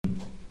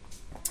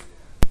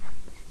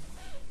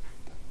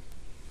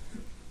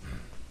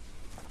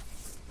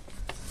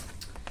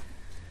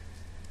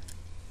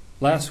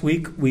Last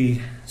week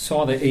we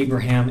saw that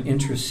Abraham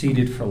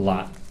interceded for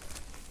Lot.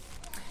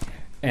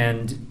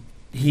 And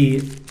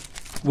he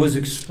was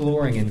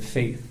exploring in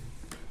faith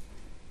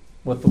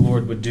what the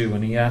Lord would do.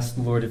 And he asked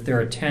the Lord, if there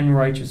are 10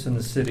 righteous in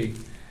the city,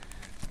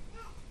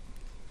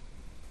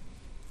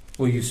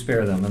 will you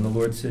spare them? And the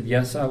Lord said,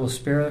 yes, I will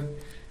spare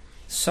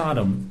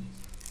Sodom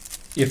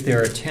if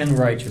there are 10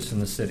 righteous in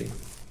the city.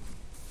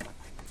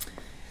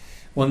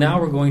 Well,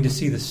 now we're going to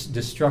see the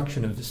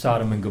destruction of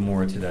Sodom and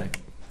Gomorrah today.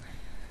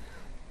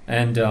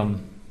 And,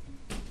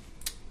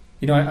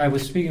 I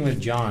was speaking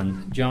with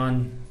John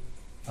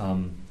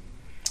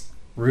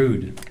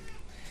Rood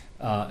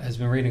has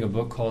been reading a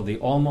book called The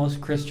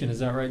Almost Christian. Is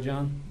that right,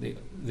 John?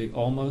 The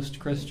Almost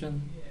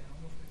Christian?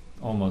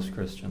 Almost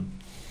Christian.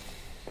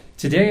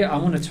 Today I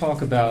want to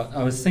talk about,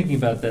 I was thinking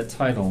about that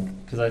title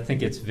because I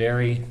think it's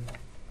very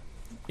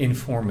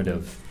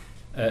informative.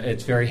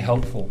 It's very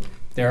helpful.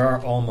 There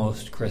are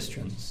almost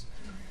Christians.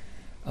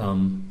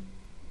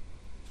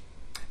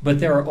 But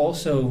there are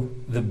also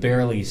the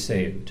barely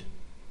saved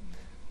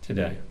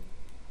today.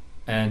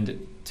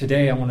 And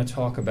today I want to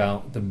talk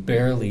about the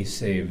barely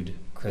saved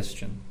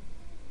Christian.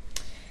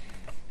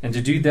 And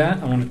to do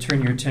that, I want to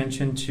turn your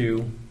attention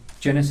to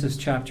Genesis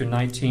chapter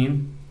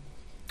 19.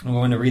 I'm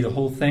going to read the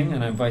whole thing,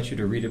 and I invite you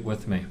to read it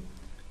with me.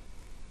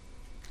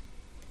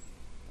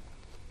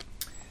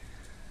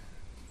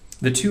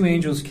 The two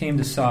angels came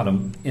to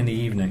Sodom in the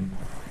evening,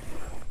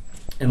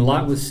 and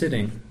Lot was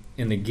sitting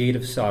in the gate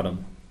of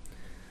Sodom.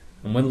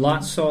 And when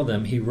Lot saw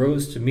them, he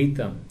rose to meet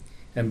them,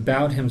 and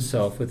bowed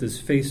himself with his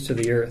face to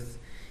the earth,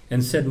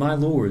 and said, My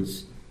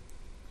lords,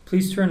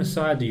 please turn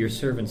aside to your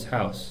servant's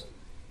house,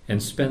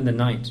 and spend the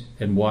night,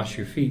 and wash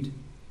your feet.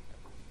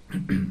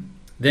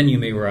 Then you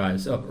may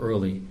rise up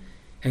early,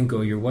 and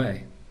go your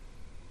way.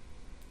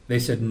 They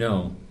said,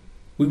 No,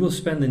 we will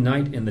spend the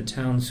night in the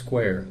town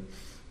square.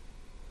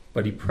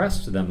 But he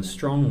pressed them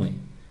strongly,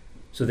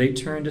 so they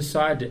turned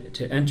aside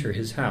to enter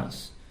his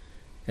house.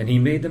 And he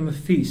made them a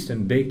feast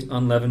and baked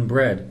unleavened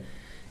bread,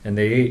 and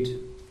they ate.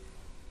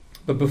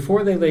 But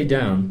before they lay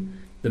down,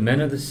 the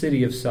men of the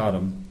city of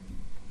Sodom,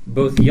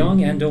 both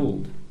young and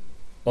old,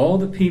 all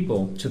the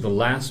people to the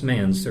last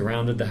man,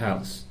 surrounded the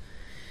house.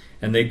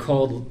 And they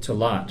called to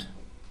Lot,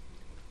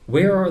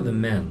 Where are the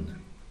men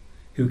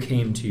who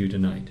came to you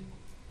tonight?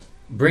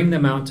 Bring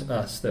them out to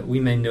us, that we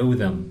may know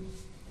them.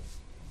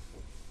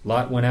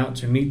 Lot went out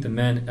to meet the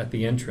men at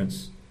the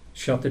entrance,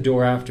 shut the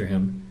door after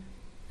him,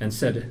 and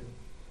said,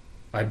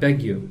 I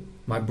beg you,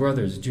 my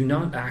brothers, do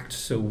not act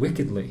so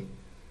wickedly.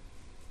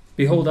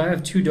 Behold, I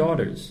have 2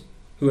 daughters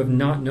who have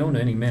not known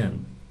any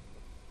man.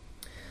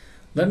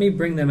 Let me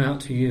bring them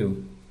out to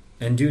you,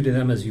 and do to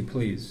them as you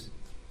please.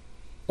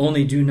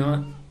 Only do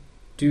not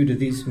do to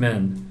these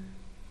men,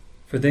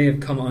 for they have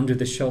come under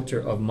the shelter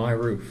of my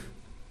roof.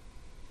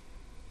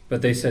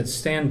 But they said,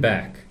 Stand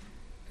back.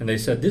 And they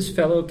said, This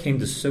fellow came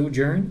to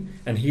sojourn,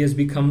 and he has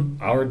become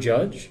our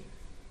judge?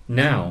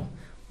 Now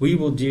we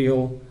will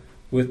deal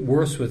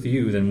worse with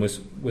you than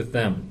with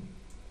them.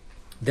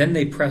 Then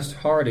they pressed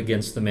hard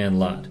against the man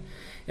Lot,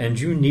 and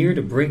drew near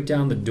to break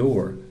down the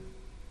door.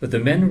 But the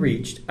men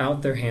reached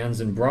out their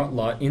hands and brought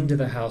Lot into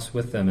the house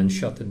with them, and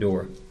shut the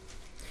door.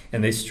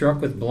 And they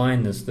struck with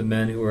blindness the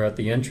men who were at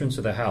the entrance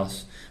of the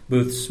house,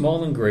 both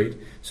small and great,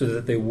 so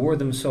that they wore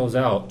themselves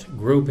out,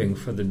 groping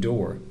for the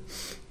door.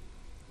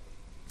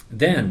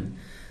 Then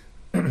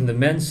the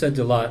men said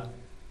to Lot,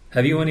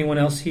 Have you anyone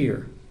else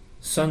here,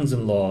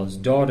 sons-in-laws,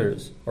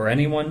 daughters, or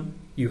anyone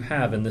you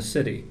have in the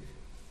city?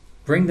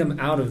 Bring them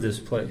out of this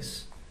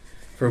place,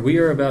 for we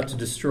are about to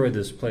destroy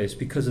this place,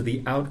 because of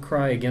the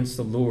outcry against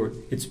the Lord.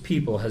 Its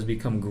people has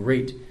become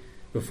great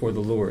before the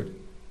Lord,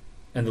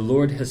 and the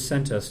Lord has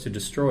sent us to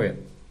destroy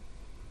it.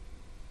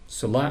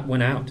 So Lot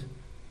went out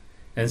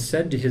and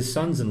said to his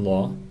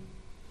sons-in-law,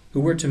 who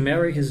were to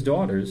marry his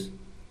daughters,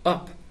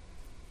 Up,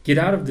 get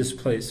out of this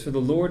place, for the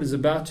Lord is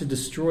about to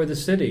destroy the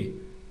city.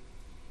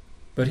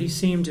 But he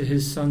seemed to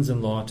his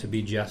sons-in-law to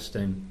be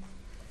jesting.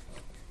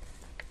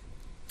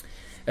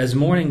 As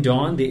morning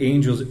dawned, the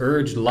angels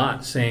urged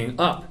Lot, saying,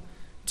 Up,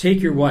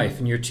 take your wife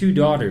and your 2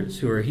 daughters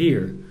who are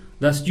here,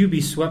 lest you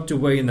be swept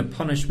away in the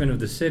punishment of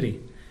the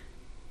city.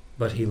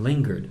 But he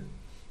lingered.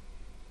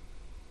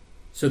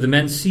 So the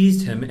men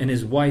seized him and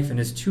his wife and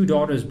his 2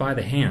 daughters by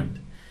the hand,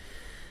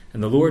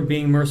 and the Lord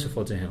being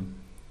merciful to him,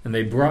 and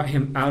they brought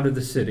him out of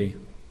the city.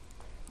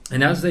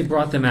 And as they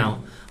brought them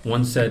out,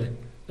 one said,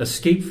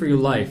 Escape for your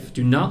life.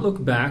 Do not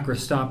look back or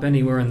stop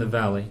anywhere in the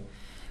valley.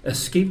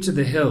 Escape to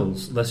the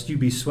hills, lest you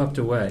be swept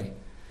away.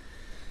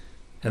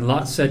 And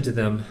Lot said to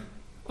them,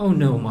 Oh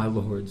no, my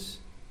lords.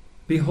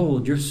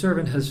 Behold, your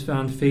servant has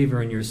found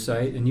favor in your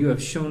sight, and you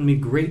have shown me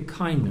great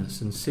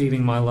kindness in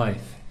saving my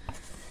life.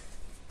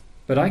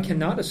 But I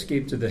cannot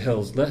escape to the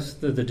hills, lest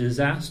the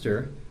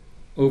disaster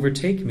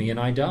overtake me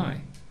and I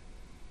die.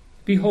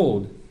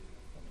 Behold,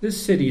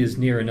 this city is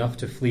near enough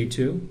to flee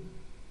to,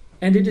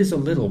 and it is a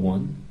little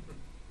one.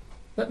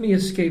 Let me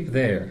escape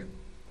there.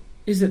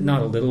 Is it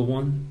not a little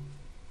one?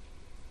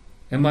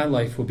 And my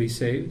life will be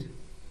saved.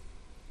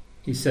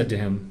 He said to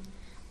him,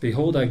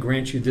 Behold, I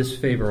grant you this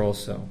favor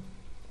also,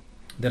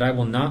 that I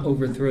will not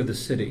overthrow the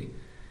city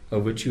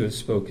of which you have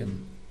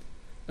spoken.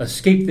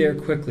 Escape there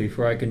quickly,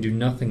 for I can do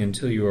nothing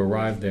until you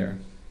arrive there."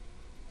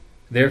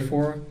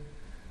 Therefore,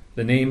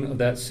 the name of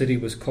that city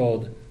was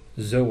called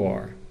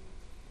Zoar.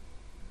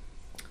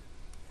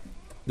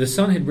 The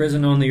sun had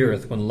risen on the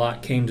earth when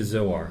Lot came to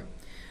Zoar.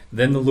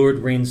 Then the Lord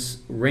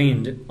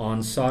rained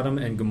on Sodom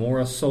and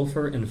Gomorrah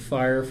sulfur and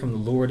fire from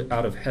the Lord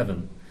out of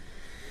heaven.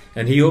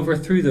 And he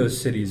overthrew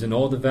those cities and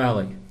all the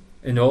valley,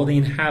 and all the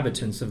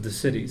inhabitants of the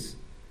cities,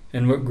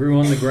 and what grew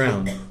on the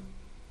ground.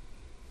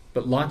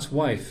 But Lot's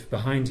wife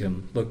behind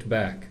him looked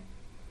back,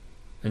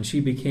 and she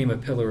became a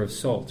pillar of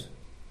salt.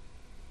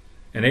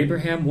 And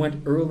Abraham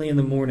went early in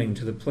the morning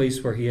to the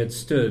place where he had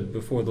stood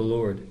before the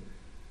Lord.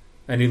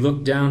 And he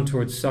looked down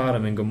toward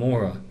Sodom and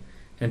Gomorrah,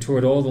 and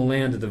toward all the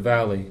land of the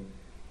valley.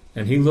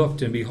 And he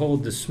looked, and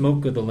behold, the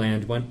smoke of the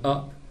land went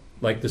up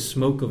like the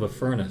smoke of a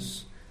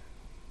furnace.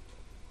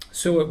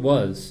 So it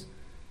was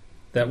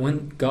that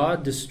when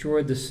God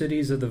destroyed the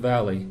cities of the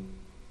valley,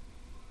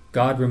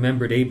 God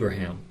remembered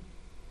Abraham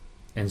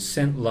and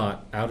sent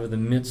Lot out of the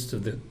midst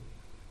of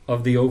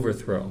the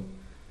overthrow,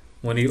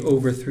 when he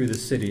overthrew the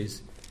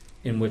cities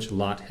in which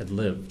Lot had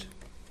lived.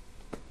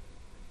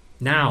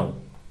 Now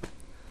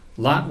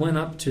Lot went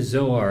up to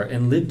Zoar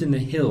and lived in the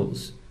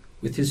hills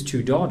with his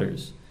 2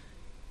 daughters,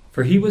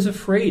 for he was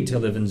afraid to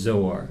live in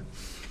Zoar.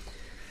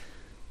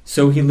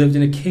 So he lived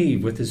in a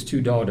cave with his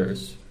 2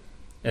 daughters.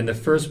 And the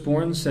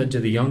firstborn said to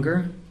the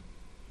younger,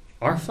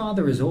 "Our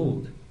father is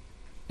old,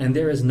 and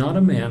there is not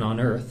a man on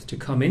earth to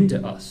come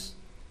into us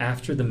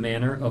after the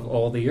manner of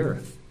all the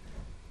earth.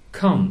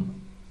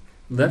 Come,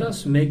 let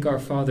us make our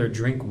father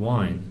drink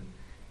wine,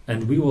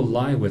 and we will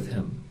lie with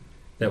him,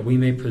 that we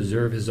may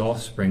preserve his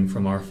offspring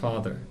from our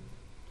father."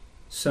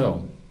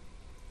 So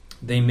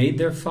they made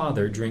their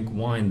father drink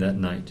wine that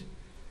night,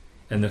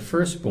 and the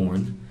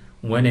firstborn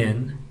went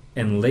in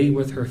and lay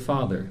with her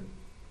father.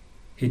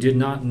 He did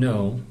not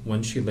know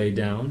when she lay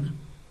down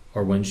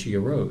or when she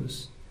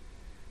arose.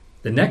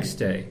 The next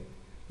day,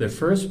 the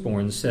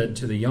firstborn said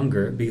to the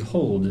younger,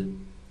 "Behold,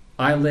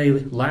 I lay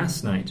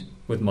last night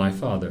with my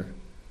father.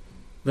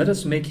 Let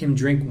us make him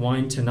drink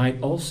wine tonight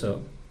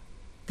also.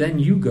 Then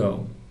you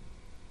go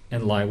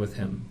and lie with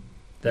him,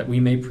 that we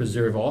may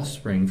preserve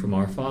offspring from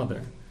our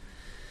father."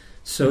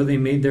 So they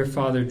made their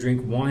father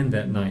drink wine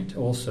that night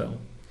also.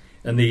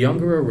 And the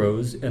younger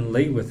arose and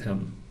lay with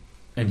him,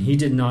 and he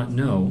did not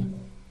know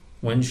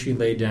when she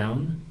lay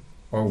down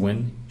or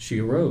when she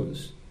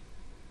arose.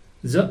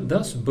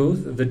 Thus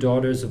both the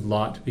daughters of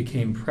Lot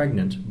became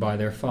pregnant by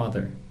their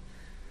father.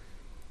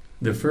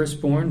 The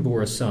firstborn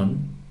bore a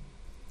son,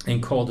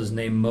 and called his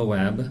name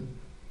Moab.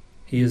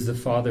 He is the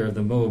father of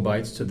the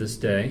Moabites to this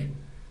day.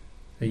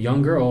 The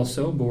younger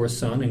also bore a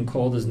son, and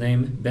called his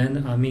name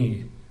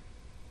Ben-Ami.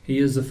 He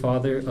is the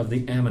father of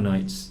the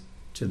Ammonites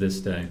to this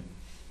day.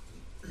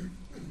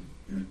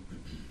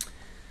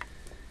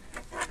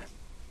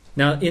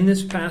 Now, in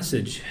this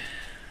passage,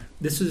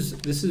 this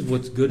is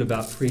what's good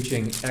about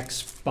preaching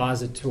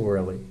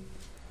expositorily,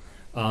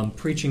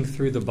 preaching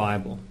through the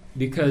Bible,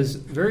 because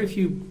very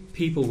few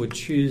people would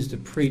choose to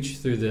preach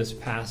through this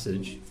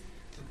passage,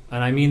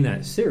 and I mean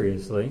that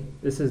seriously.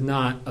 This is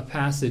not a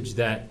passage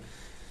that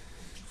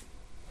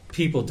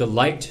people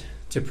delight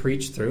to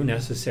preach through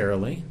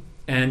necessarily,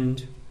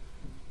 and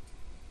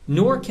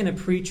nor can a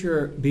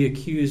preacher be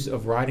accused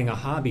of riding a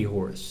hobby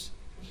horse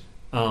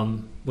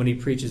when he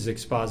preaches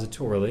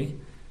expositorily,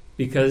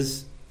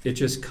 because it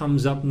just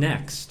comes up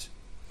next.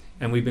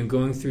 And we've been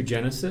going through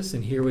Genesis,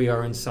 and here we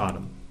are in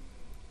Sodom.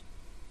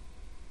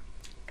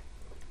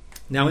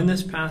 Now, in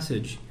this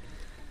passage,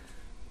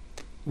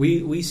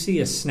 we see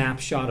a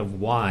snapshot of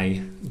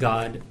why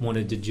God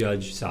wanted to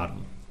judge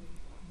Sodom.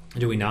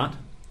 Do we not?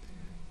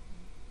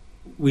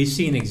 We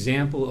see an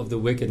example of the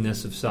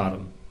wickedness of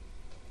Sodom.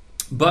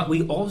 But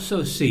we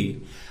also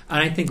see, and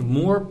I think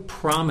more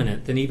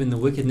prominent than even the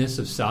wickedness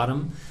of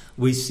Sodom,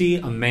 we see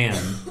a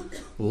man,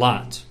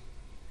 Lot,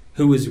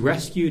 who was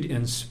rescued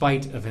in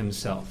spite of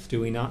himself. Do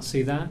we not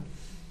see that?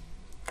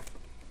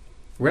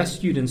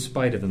 Rescued in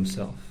spite of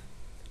himself.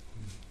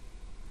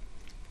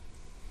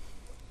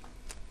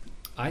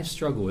 I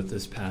struggle with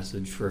this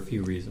passage for a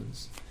few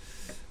reasons.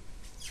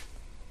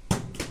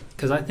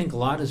 Because I think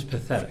Lot is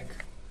pathetic.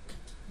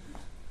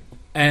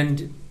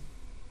 And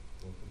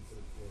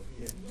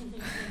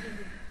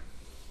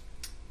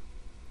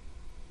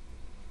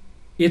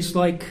it's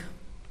like,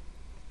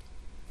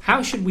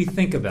 how should we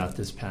think about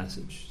this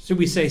passage? Should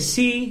we say,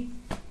 see,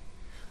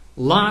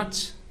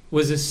 Lot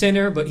was a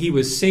sinner, but he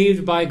was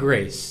saved by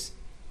grace.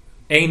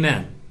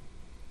 Amen.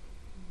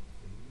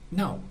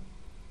 No.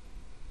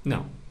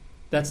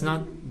 That's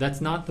not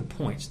the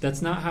point.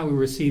 That's not how we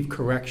receive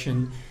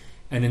correction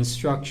and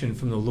instruction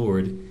from the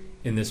Lord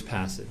in this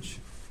passage.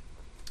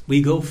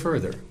 We go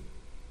further.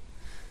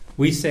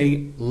 We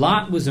say,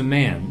 Lot was a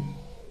man,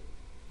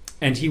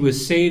 and he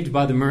was saved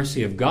by the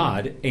mercy of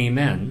God.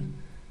 Amen.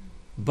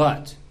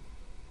 But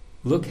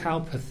look how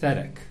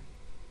pathetic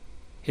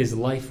his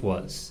life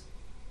was.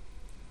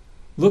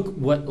 Look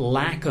what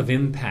lack of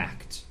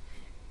impact.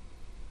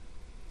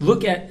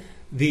 Look at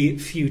the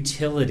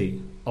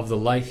futility of the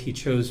life he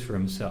chose for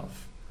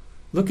himself.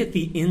 Look at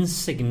the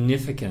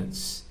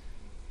insignificance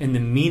and the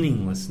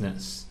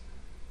meaninglessness,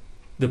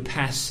 the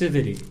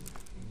passivity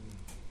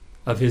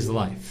of his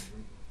life.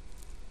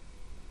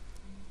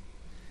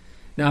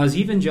 Now, as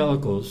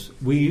evangelicals,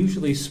 we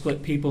usually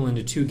split people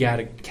into two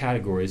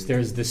categories.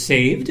 There's the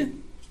saved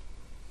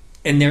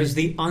and there's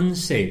the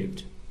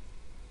unsaved,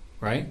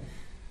 right?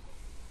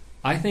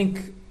 I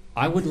think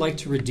I would like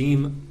to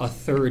redeem a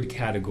third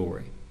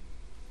category.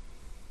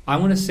 I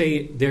want to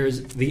say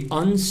there's the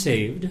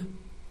unsaved,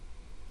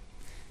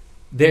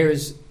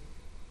 there's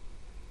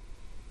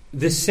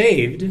the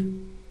saved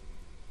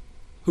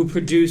who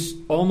produce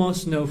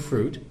almost no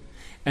fruit,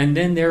 and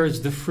then there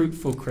is the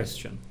fruitful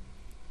Christian.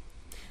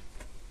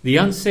 The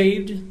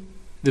unsaved,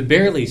 the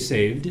barely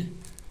saved,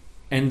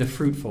 and the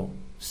fruitful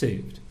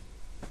saved.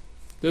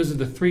 Those are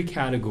the three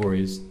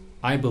categories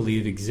I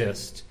believe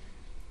exist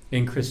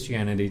in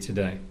Christianity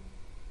today.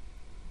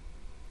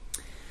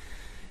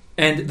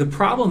 And the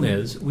problem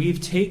is,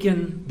 we've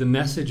taken the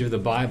message of the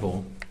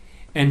Bible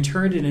and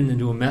turned it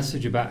into a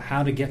message about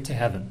how to get to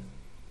heaven.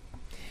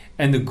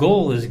 And the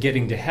goal is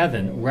getting to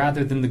heaven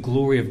rather than the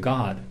glory of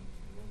God.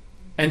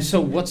 And so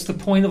what's the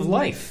point of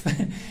life?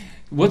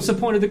 What's the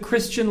point of the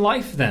Christian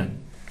life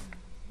then?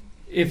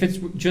 If it's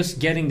just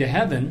getting to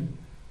heaven,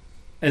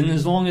 and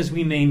as long as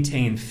we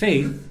maintain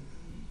faith,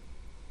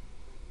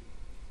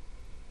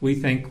 we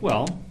think,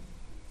 well,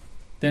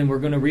 then we're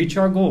going to reach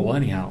our goal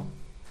anyhow.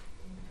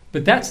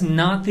 But that's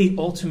not the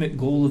ultimate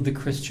goal of the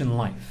Christian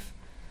life.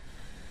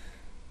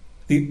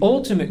 The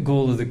ultimate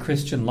goal of the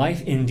Christian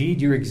life,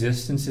 indeed your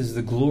existence, is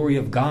the glory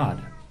of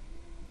God.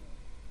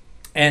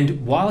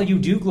 And while you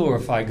do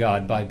glorify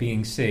God by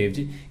being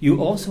saved, you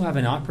also have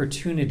an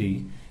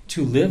opportunity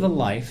to live a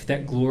life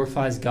that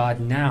glorifies God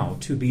now,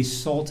 to be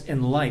salt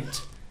and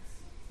light,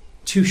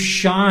 to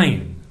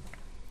shine,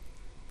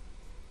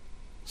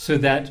 so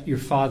that your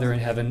Father in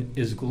heaven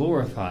is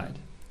glorified.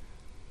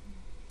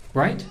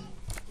 Right?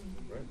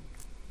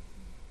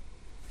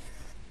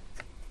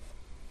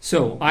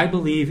 So, I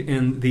believe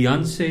in the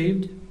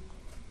unsaved,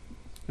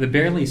 the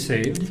barely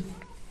saved,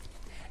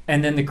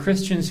 and then the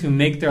Christians who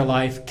make their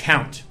life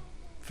count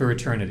for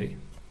eternity.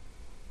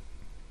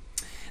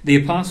 The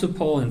Apostle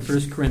Paul in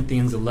 1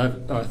 Corinthians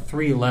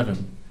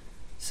 3:11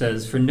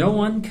 says, "For no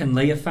one can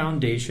lay a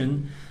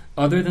foundation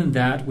other than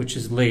that which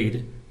is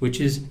laid, which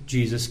is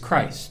Jesus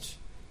Christ."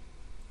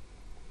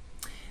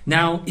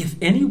 Now, if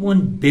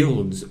anyone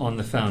builds on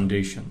the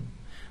foundation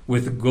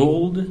with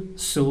gold,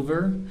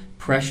 silver,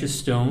 precious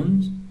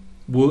stones,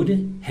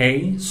 wood,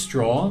 hay,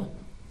 straw,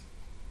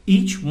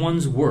 each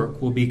one's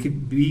work will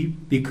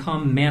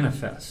become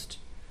manifest,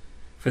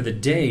 for the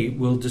day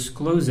will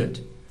disclose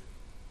it,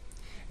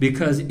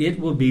 because it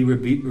will be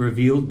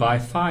revealed by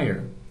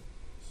fire,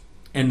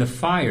 and the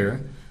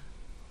fire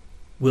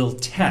will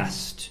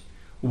test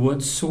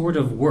what sort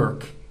of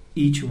work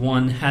each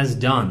one has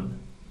done.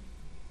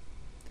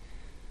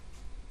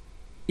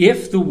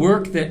 If the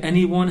work that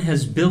anyone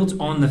has built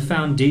on the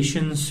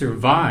foundation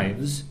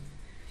survives,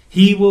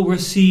 he will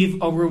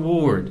receive a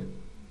reward.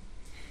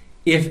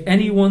 If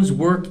anyone's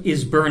work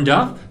is burned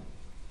up,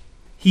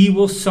 he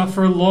will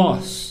suffer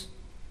loss,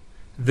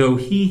 though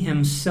he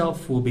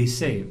himself will be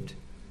saved,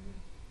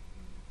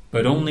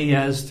 but only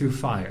as through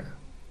fire.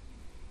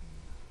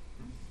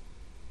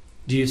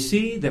 Do you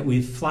see that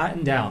we've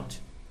flattened out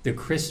the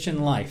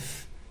Christian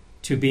life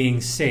to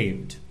being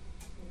saved,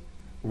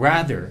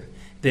 rather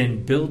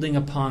than building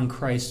upon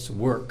Christ's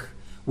work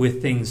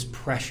with things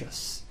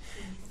precious,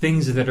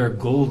 things that are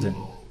golden,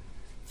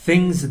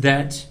 things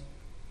that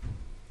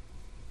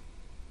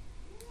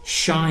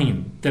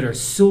shine, that are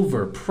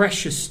silver,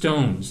 precious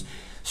stones,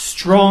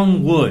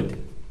 strong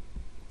wood?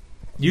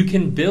 You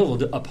can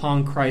build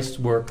upon Christ's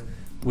work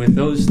with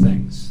those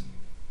things.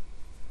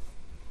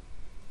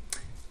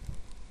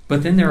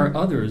 But then there are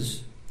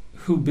others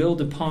who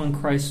build upon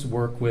Christ's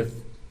work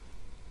with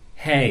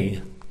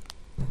hay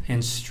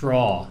and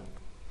straw.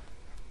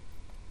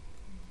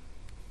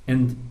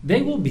 And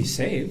they will be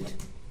saved.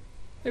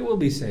 They will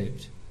be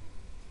saved.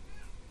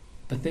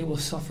 But they will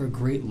suffer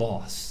great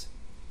loss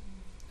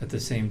at the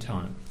same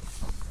time.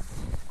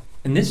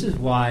 And this is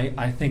why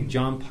I think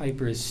John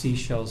Piper's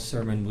Seashells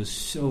sermon was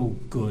so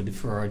good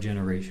for our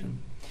generation.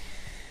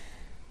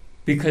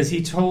 Because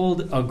he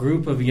told a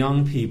group of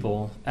young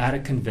people at a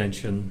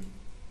convention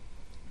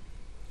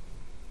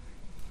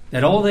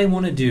that all they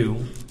want to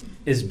do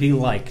is be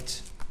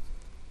liked.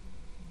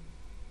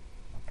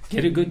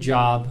 Get a good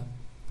job,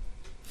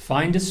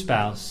 find a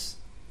spouse,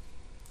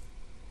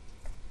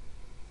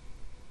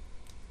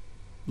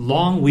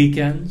 long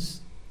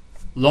weekends,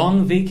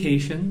 long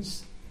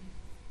vacations,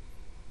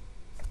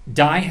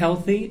 die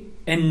healthy,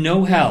 and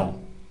no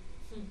hell.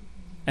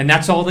 And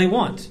that's all they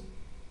want.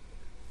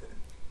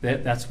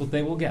 That's what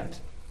they will get.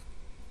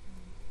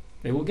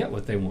 They will get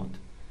what they want.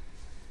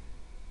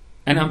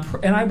 And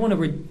I want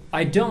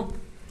to.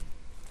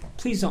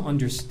 Please don't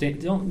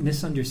understand. Don't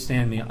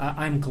misunderstand me.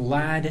 I'm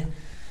glad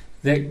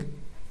that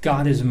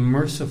God is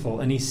merciful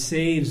and He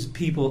saves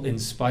people in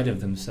spite of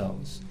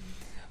themselves.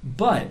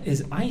 But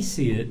as I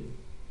see it,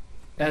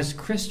 as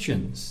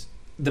Christians,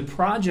 the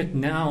project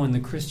now in the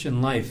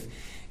Christian life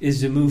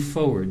is to move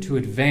forward, to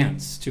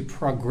advance, to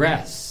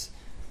progress,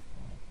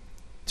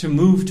 to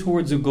move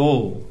towards a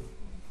goal,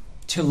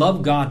 to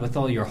love God with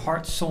all your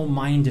heart, soul,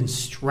 mind, and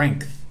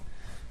strength.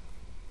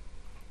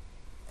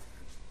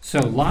 So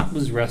Lot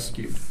was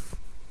rescued.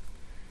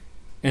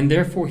 And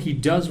therefore he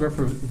does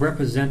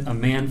represent a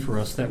man for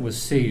us that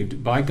was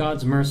saved by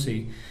God's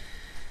mercy.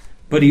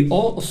 But he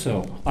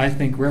also, I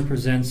think,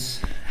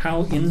 represents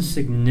how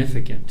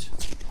insignificant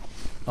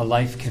a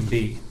life can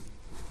be.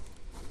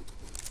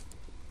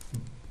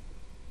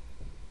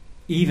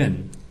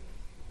 Even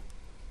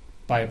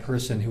by a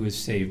person who is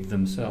saved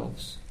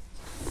themselves.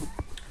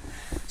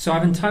 So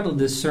I've entitled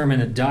this sermon,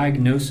 A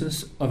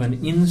Diagnosis of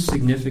an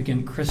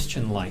Insignificant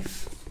Christian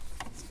Life.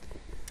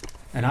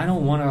 And I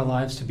don't want our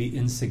lives to be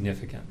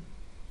insignificant.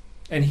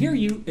 And here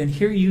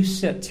you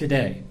sit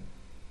today.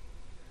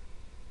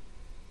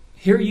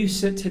 Here you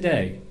sit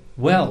today,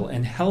 well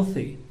and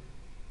healthy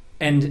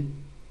and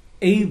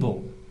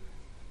able.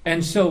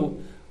 And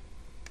so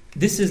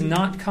this is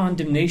not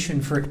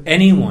condemnation for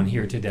anyone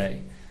here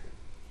today.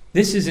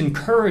 This is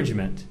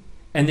encouragement,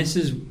 and this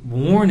is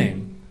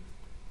warning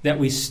that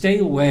we stay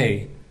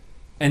away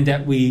and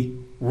that we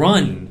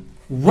run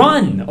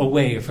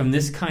away from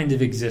this kind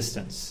of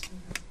existence.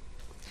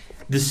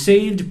 The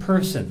saved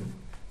person,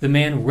 the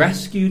man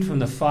rescued from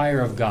the fire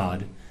of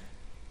God,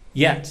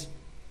 yet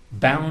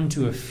bound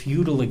to a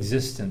futile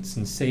existence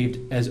and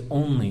saved as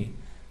only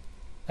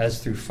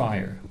as through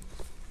fire.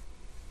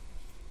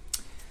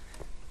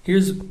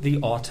 Here's the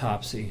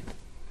autopsy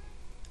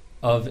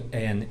of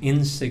an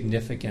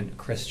insignificant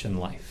Christian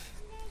life.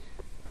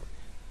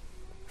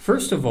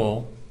 First of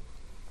all,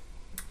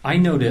 I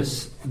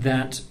notice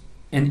that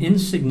an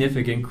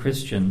insignificant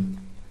Christian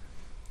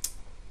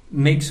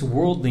makes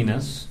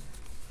worldliness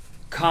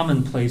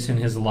commonplace in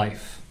his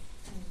life.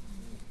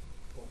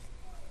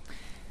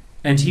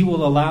 And he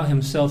will allow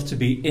himself to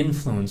be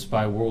influenced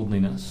by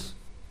worldliness.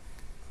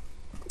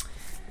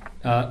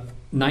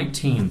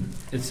 19,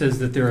 it says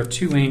that there are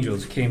 2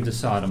 angels came to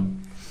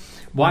Sodom.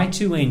 Why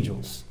 2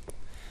 angels?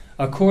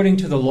 According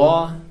to the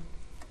law,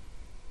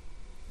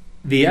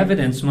 the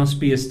evidence must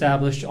be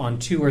established on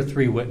 2 or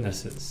 3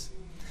 witnesses.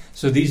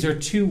 So these are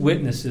 2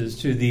 witnesses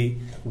to the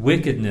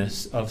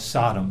wickedness of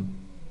Sodom.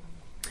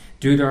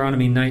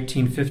 Deuteronomy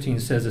 19:15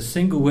 says, "A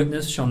single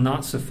witness shall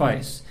not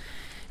suffice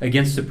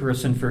against a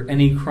person for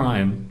any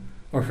crime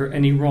or for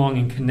any wrong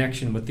in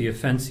connection with the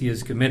offense he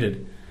has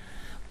committed.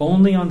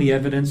 Only on the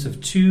evidence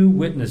of 2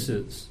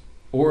 witnesses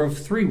or of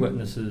 3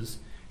 witnesses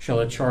shall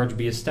a charge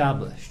be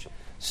established."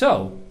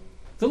 So,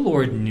 the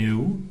Lord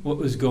knew what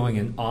was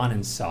going on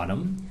in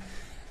Sodom.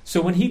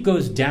 So when he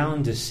goes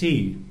down to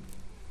see,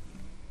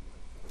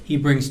 he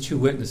brings 2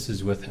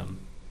 witnesses with him,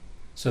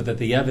 so that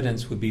the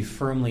evidence would be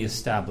firmly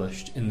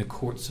established in the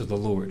courts of the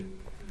Lord.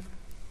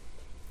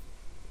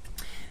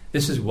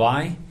 This is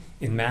why,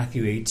 in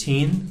Matthew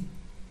 18,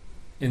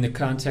 in the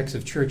context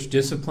of church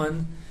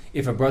discipline,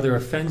 if a brother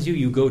offends you,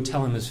 you go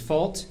tell him his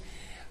fault.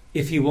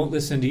 If he won't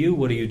listen to you,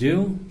 what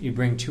do? You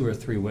bring 2 or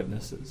 3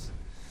 witnesses.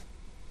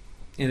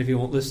 And if he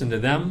won't listen to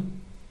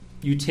them,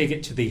 you take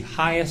it to the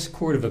highest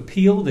court of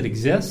appeal that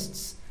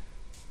exists,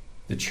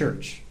 the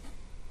church.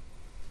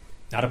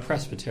 Not a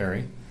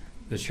presbytery,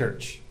 the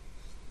church.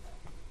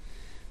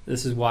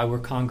 This is why we're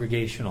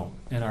congregational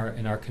in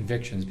our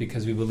convictions,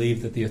 because we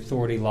believe that the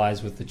authority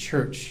lies with the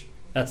church.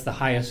 That's the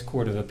highest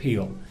court of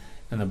appeal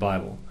in the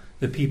Bible.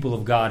 The people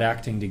of God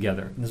acting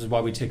together. And this is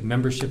why we take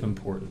membership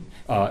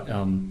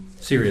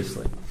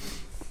seriously.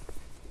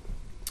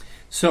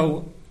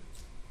 So,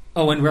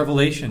 in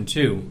Revelation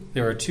 2,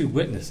 there are 2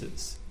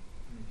 witnesses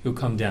who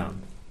come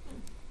down.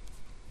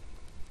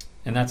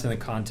 And that's in the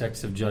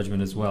context of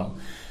judgment as well.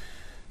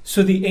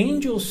 So the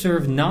angels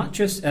serve not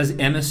just as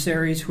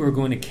emissaries who are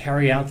going to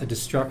carry out the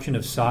destruction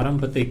of Sodom,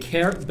 but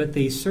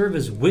they serve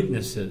as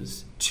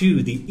witnesses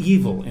to the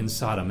evil in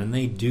Sodom, and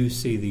they do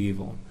see the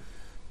evil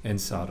in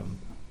Sodom.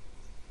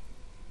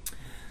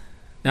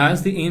 Now,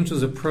 as the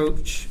angels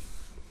approach,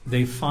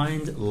 they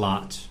find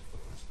Lot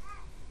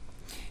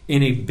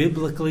in a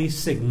biblically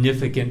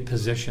significant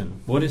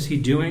position. What is he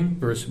doing?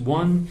 Verse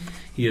 1,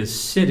 he is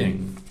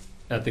sitting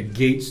at the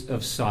gates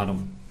of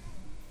Sodom.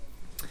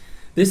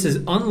 This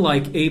is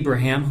unlike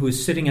Abraham, who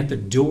is sitting at the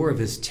door of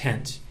his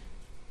tent,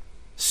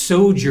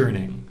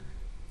 sojourning.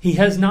 He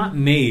has not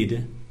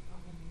made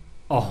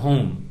a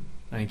home.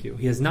 Thank you.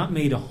 He has not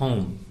made a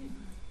home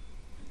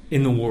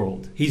in the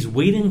world. He's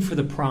waiting for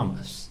the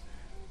promise.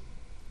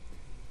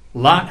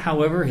 Lot,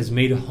 however, has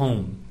made a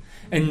home.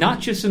 And not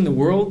just in the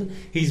world,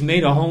 he's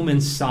made a home in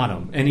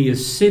Sodom. And he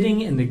is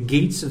sitting in the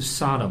gates of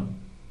Sodom.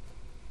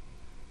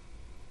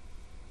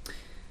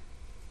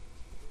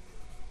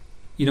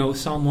 You know,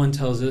 Psalm 1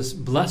 tells us,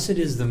 "Blessed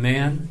is the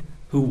man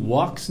who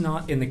walks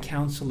not in the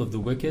counsel of the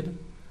wicked,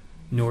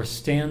 nor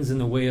stands in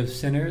the way of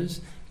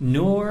sinners,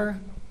 nor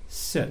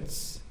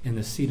sits in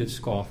the seat of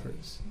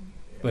scoffers.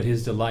 But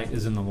his delight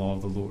is in the law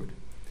of the Lord."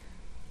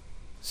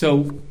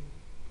 So,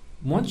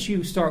 once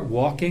you start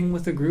walking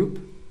with a group,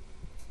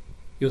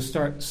 you'll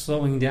start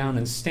slowing down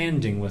and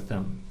standing with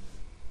them.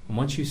 And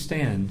once you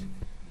stand,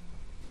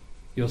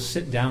 you'll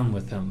sit down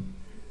with them.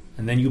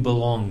 And then you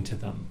belong to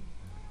them.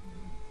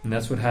 And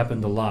that's what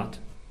happened to Lot.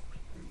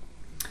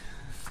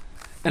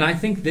 And I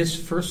think this,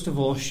 first of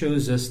all,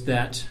 shows us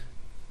that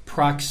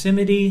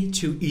proximity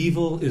to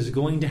evil is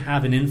going to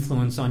have an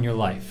influence on your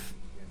life.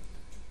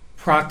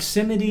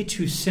 Proximity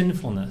to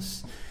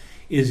sinfulness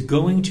is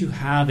going to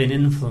have an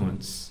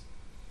influence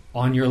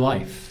on your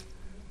life.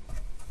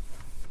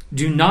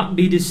 Do not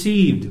be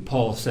deceived,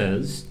 Paul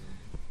says.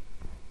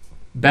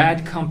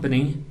 Bad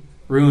company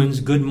ruins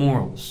good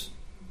morals.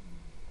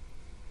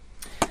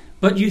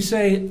 But you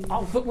say,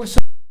 oh, but we're so...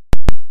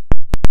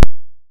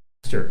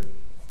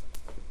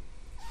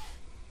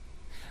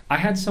 I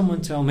had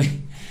someone tell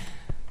me,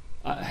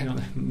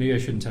 maybe I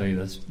shouldn't tell you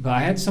this, but I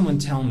had someone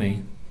tell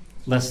me,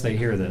 lest they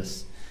hear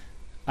this,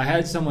 I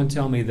had someone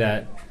tell me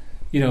that,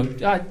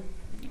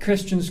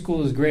 Christian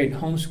school is great,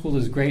 homeschool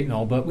is great and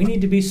all, but we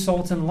need to be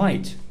salt and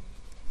light.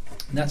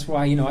 And that's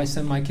why, I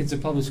send my kids to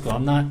public school.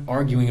 I'm not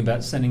arguing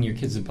about sending your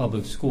kids to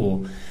public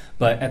school,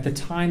 but at the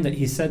time that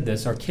he said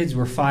this, our kids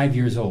were 5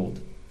 years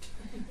old.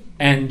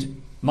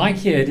 And my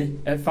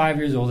kid at 5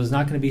 years old is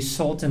not going to be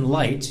salt and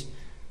light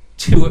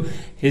to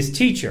his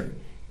teacher.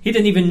 He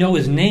didn't even know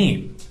his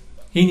name.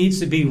 He needs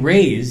to be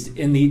raised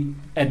in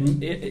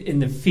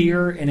the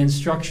fear and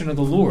instruction of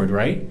the Lord,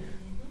 right?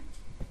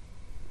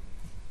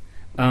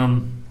 I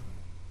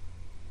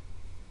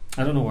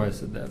don't know why I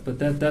said that, but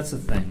that's the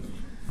thing.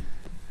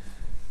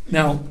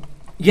 Now,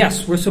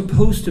 yes, we're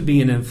supposed to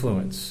be an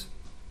influence,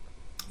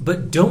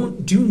 but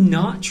do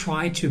not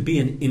try to be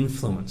an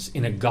influence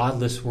in a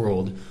godless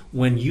world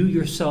when you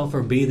yourself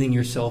are bathing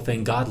yourself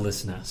in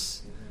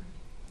godlessness.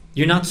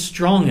 You're not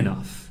strong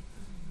enough.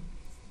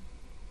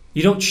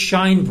 You don't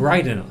shine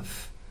bright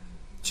enough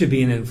to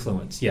be an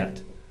influence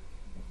yet.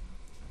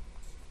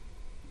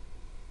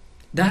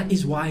 That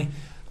is why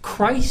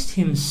Christ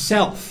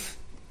himself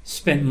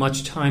spent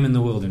much time in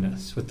the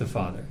wilderness with the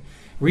Father.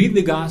 Read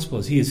the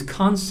Gospels. He is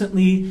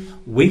constantly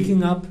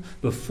waking up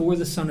before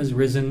the sun has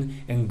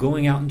risen and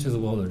going out into the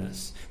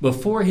wilderness.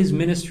 Before his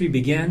ministry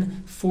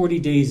began, 40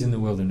 days in the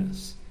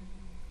wilderness.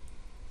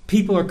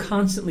 People are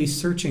constantly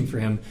searching for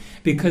him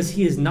because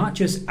he is not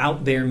just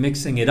out there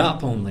mixing it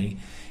up only.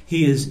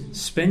 He is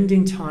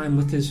spending time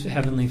with his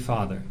heavenly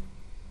Father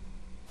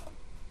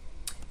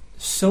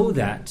so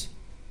that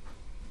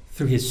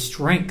through his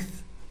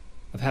strength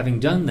of having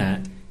done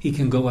that, he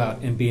can go out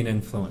and be an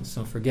influence.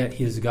 Don't forget,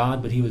 he is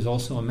God, but he was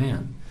also a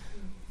man.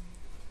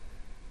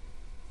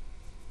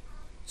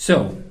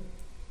 So,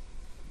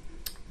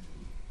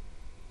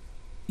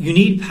 you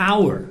need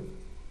power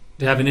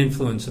to have an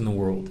influence in the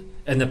world,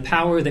 and the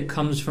power that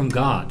comes from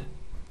God.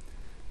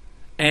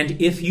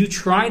 And if you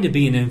try to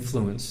be an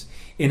influence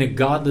in a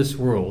godless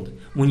world,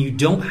 when you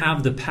don't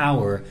have the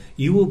power,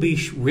 you will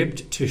be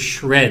ripped to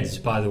shreds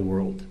by the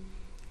world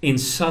in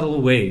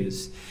subtle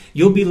ways.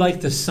 You'll be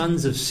like the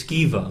sons of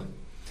Sceva,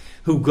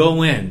 who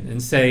go in and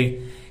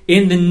say,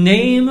 "In the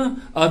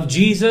name of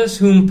Jesus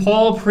whom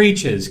Paul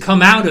preaches,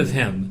 come out of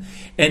him."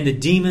 And the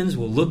demons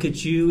will look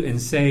at you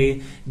and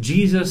say,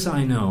 "Jesus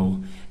I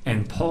know,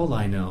 and Paul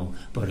I know,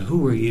 but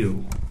who are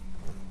you?"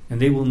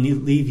 And they will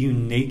leave you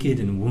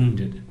naked and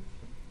wounded.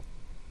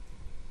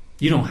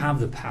 You don't have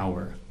the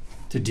power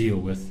to deal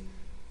with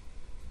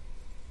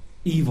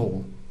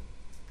evil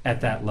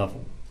at that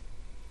level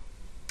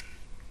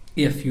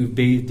if you've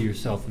bathed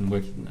yourself in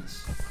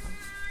wickedness.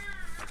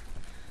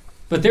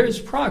 But there is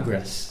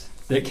progress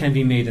that can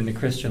be made in the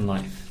Christian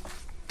life.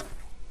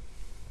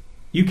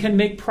 You can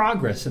make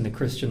progress in the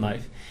Christian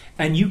life,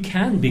 and you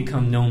can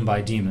become known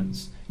by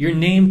demons. Your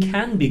name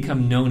can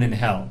become known in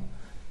hell.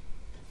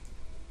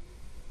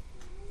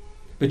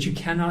 But you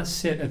cannot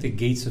sit at the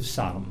gates of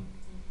Sodom.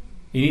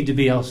 You need to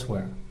be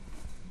elsewhere.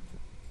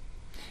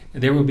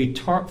 There will be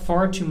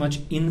far too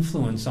much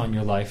influence on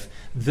your life,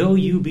 though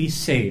you be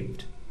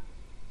saved.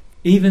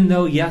 Even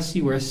though, yes,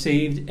 you are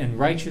saved and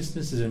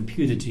righteousness is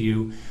imputed to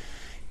you,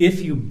 if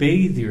you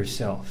bathe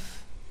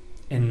yourself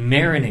and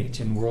marinate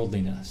in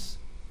worldliness,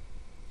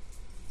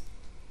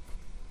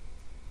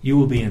 you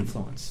will be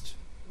influenced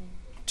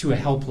to a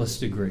helpless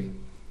degree.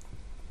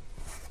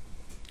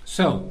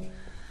 So,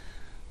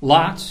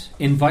 Lot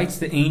invites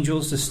the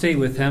angels to stay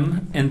with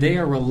him, and they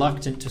are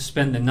reluctant to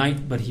spend the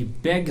night, but he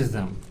begs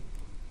them.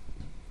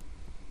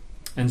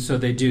 And so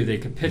they do. They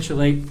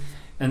capitulate,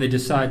 and they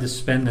decide to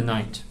spend the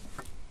night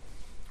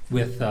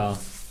with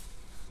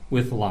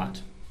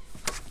Lot.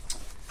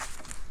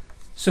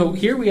 So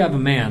here we have a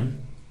man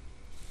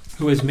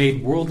who has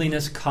made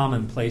worldliness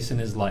commonplace in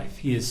his life.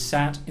 He is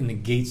sat in the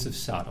gates of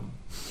Sodom.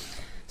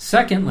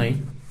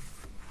 Secondly,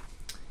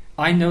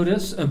 I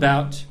notice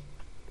about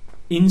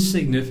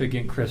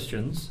insignificant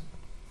Christians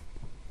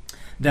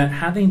that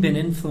having been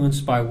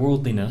influenced by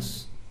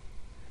worldliness,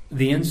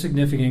 the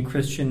insignificant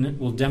Christian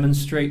will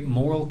demonstrate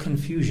moral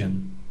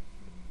confusion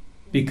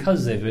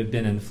because they've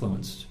been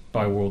influenced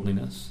by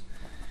worldliness.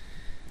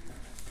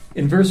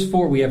 In verse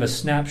 4, we have a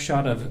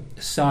snapshot of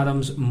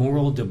Sodom's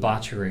moral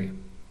debauchery.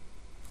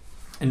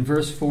 In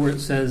verse 4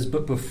 it says,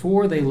 "But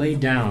before they lay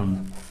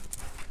down,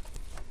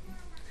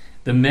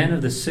 the men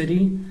of the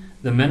city,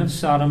 the men of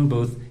Sodom,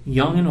 both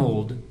young and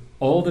old,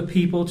 all the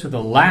people to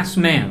the last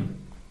man,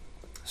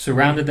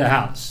 surrounded the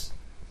house."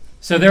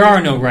 So there are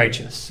no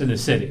righteous in the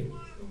city.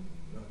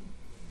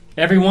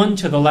 Everyone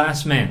to the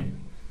last man.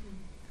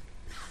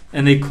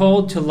 "And they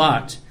called to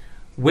Lot,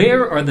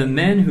 'Where are the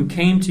men who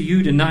came to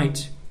you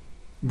tonight?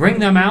 Bring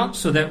them out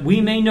so that we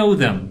may know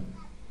them.'"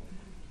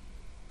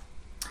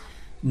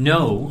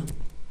 Know,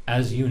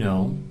 as you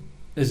know,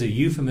 is a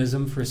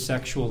euphemism for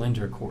sexual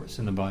intercourse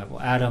in the Bible.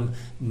 Adam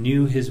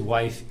knew his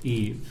wife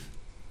Eve.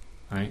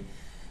 Right?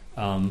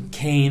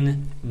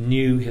 Cain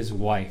knew his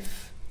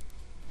wife.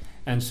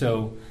 And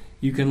so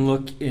you can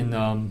look in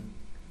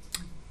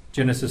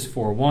Genesis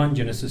 4:1,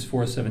 Genesis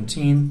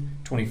 4:17,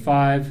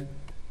 25,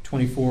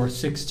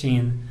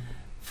 24:16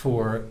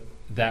 for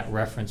that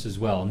reference as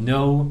well.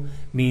 Know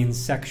means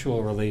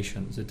sexual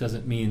relations. It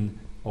doesn't mean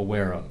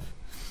aware of.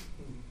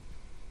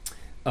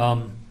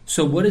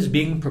 So what is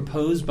being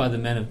proposed by the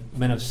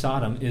men of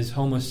Sodom is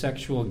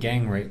homosexual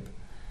gang rape.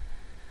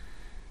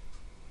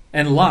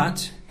 And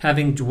Lot,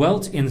 having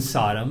dwelt in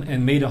Sodom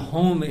and made a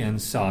home in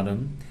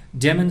Sodom,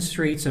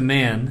 demonstrates a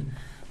man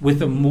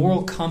with a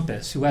moral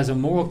compass, who has a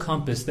moral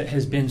compass that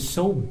has been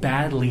so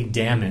badly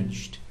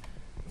damaged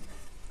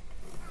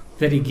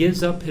that he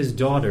gives up his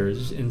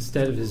daughters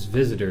instead of his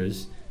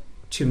visitors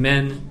to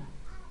men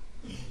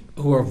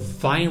who are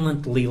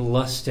violently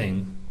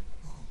lusting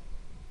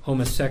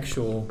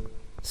homosexual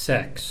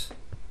sex.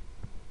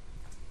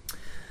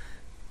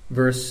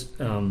 Verse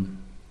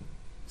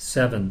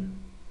 7.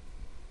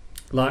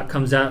 Lot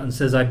comes out and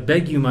says, "I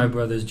beg you, my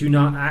brothers, do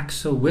not act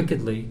so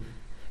wickedly.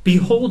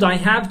 Behold, I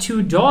have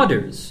 2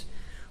 daughters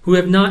who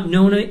have not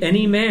known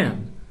any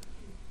man.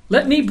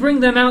 Let me bring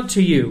them out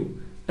to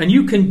you, and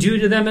you can do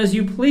to them as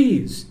you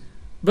please.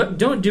 But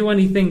don't do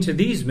anything to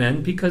these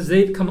men, because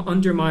they've come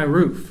under my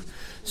roof."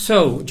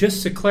 So,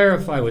 just to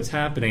clarify what's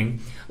happening,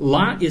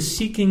 Lot is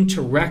seeking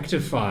to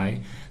rectify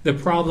the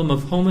problem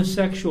of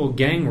homosexual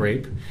gang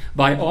rape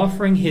by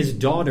offering his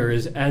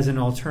daughters as an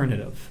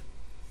alternative.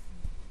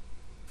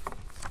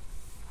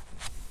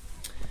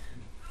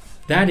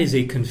 That is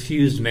a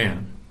confused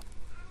man.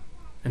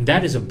 And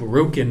that is a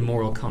broken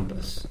moral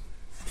compass.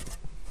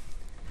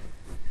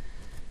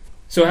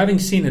 So having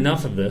seen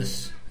enough of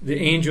this, the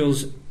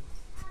angels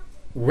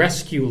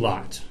rescue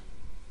Lot.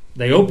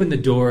 They open the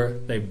door,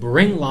 they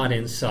bring Lot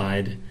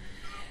inside,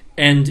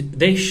 and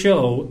they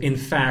show, in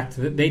fact,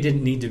 that they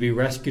didn't need to be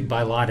rescued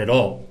by Lot at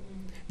all.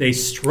 They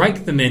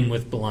strike the men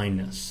with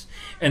blindness,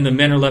 and the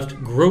men are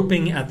left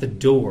groping at the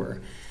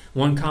door.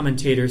 One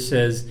commentator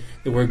says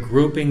the word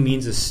groping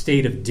means a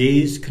state of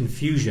dazed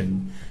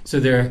confusion. So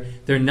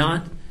they're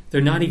not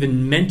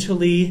even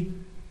mentally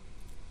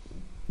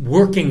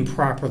working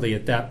properly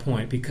at that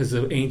point because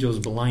the angels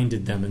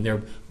blinded them, and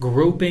they're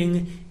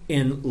groping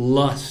in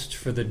lust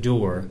for the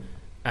door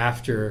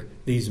after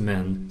these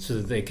men so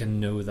that they can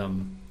know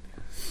them.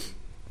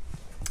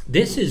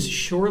 This is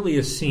surely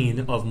a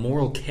scene of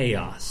moral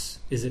chaos,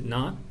 is it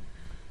not?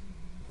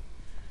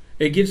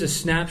 It gives a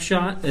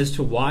snapshot as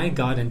to why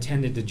God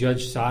intended to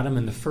judge Sodom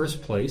in the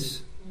first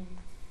place.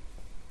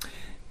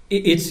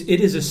 It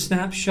is a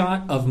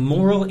snapshot of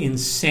moral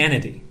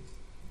insanity,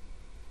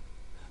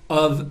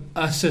 of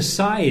a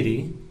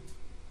society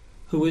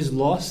who has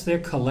lost their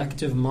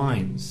collective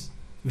minds,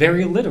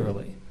 very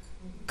literally.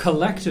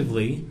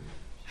 Collectively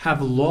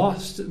have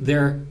lost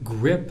their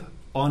grip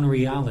on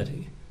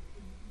reality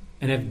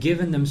and have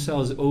given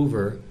themselves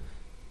over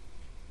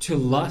to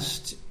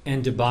lust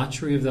and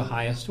debauchery of the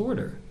highest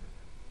order.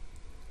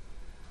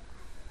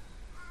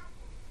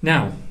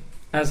 Now,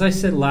 as I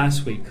said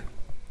last week,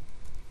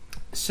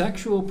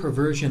 sexual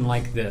perversion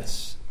like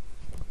this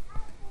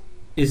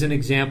is an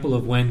example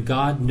of when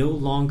God no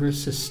longer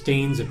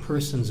sustains a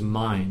person's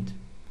mind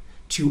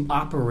to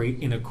operate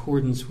in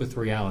accordance with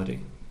reality.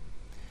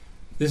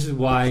 This is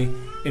why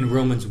in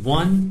Romans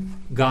 1,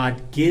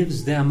 God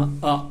gives them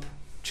up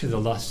to the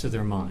lusts of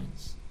their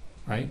minds,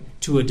 right?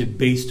 To a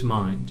debased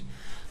mind.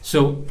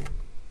 So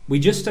we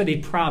just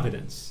studied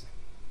providence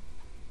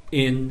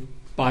in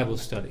Bible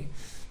study.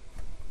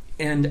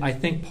 And I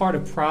think part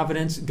of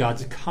providence,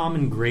 God's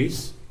common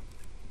grace,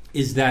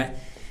 is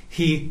that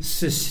He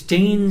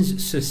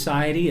sustains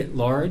society at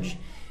large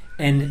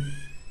and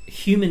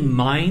human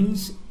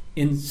minds,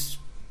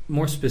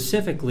 more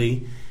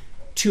specifically,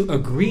 to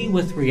agree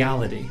with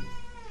reality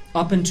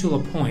up until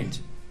a point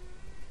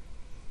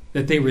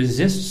that they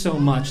resist so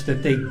much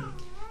that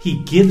He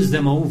gives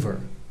them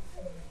over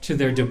to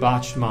their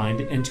debauched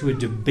mind and to a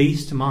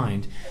debased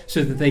mind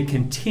so that they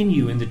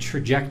continue in the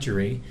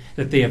trajectory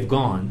that they have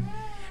gone.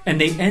 And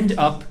they end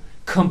up,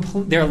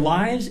 their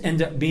lives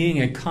end up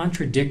being a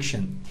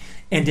contradiction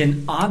and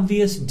an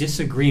obvious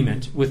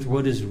disagreement with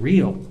what is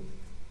real.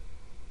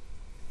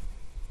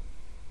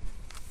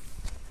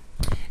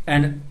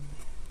 And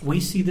we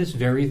see this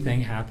very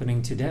thing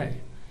happening today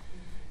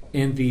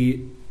in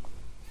the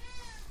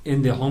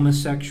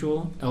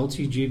homosexual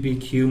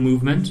LGBTQ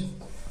movement.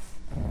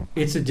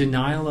 It's a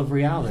denial of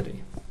reality.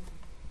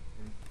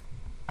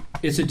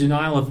 It's a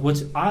denial of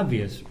what's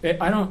obvious.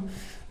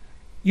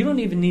 You don't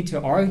even need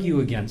to argue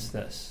against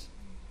this.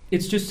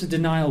 It's just a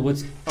denial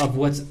of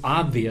what's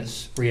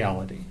obvious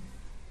reality.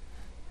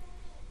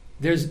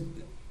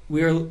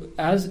 We are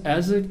as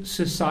a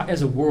society,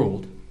 as a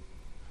world,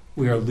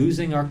 we are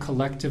losing our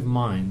collective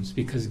minds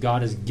because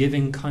God is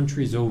giving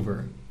countries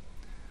over.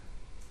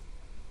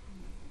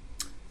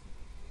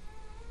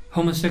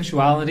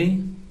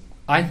 Homosexuality,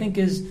 I think,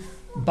 is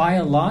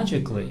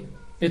biologically.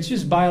 It's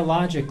just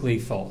biologically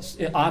false,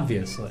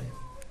 obviously.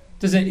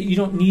 You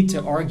don't need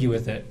to argue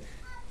with it.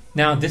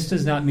 Now, this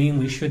does not mean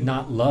we should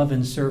not love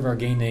and serve our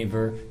gay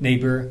neighbor.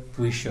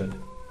 We should.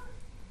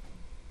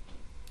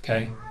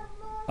 Okay?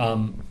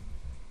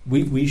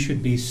 We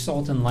should be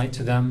salt and light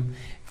to them,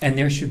 and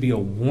there should be a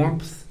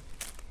warmth.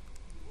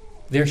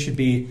 There should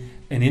be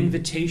an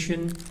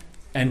invitation,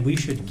 and we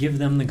should give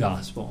them the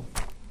gospel.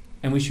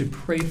 And we should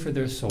pray for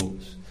their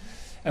souls.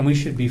 And we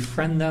should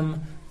befriend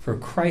them for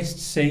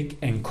Christ's sake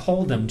and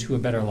call them to a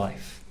better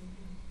life.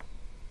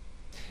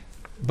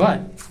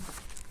 But,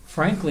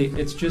 frankly,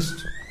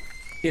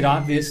 it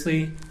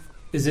obviously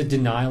is a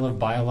denial of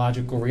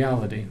biological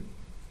reality.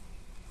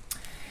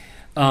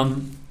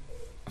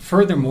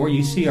 Furthermore,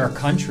 you see our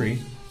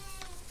country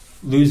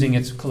losing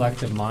its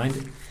collective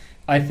mind.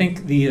 I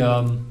think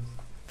the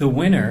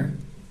winner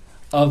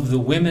of the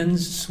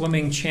women's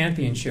swimming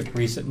championship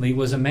recently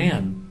was a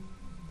man,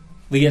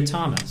 Leah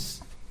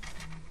Thomas.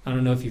 I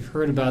don't know if you've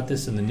heard about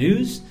this in the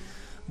news,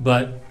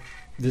 but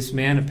this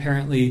man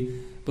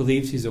apparently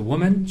believes he's a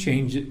woman,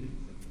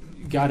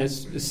 got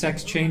his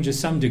sex change to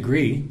some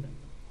degree,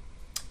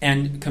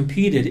 and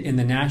competed in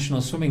the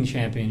national swimming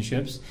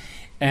championships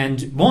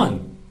and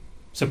won.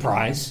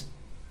 Surprise.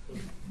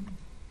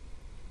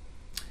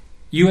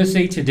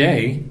 USA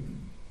Today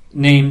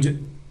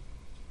named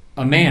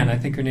a man, I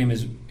think her name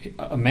is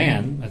a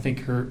man, I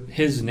think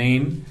his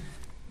name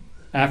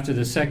after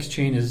the sex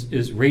change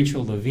is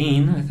Rachel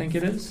Levine, I think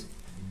it is.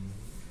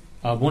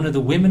 One of the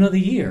women of the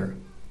year.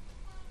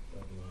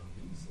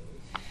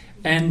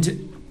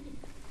 And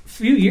a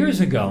few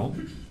years ago,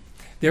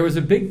 there was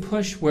a big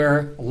push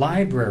where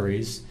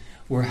libraries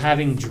were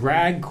having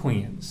drag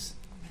queens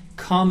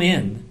come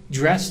in,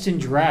 dressed in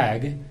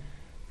drag,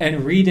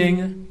 and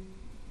reading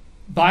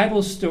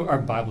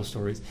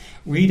stories,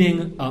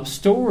 reading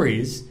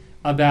stories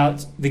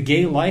about the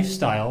gay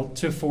lifestyle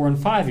to 4 and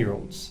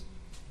 5-year-olds,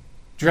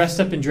 dressed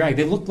up in drag.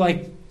 They look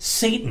like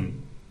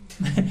Satan.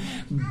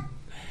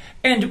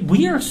 And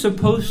we are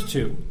supposed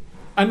to.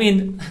 I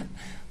mean,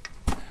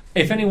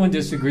 if anyone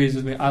disagrees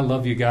with me, I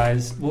love you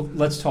guys. Well,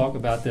 let's talk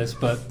about this.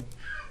 But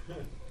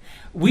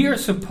we are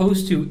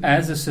supposed to,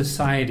 as a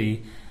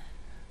society,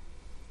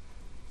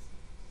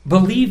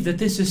 believe that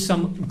this is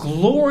some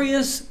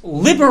glorious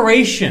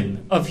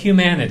liberation of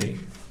humanity.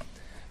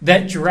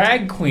 That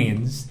drag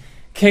queens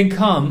can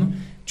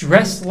come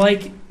dressed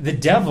like the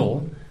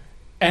devil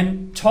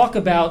and talk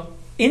about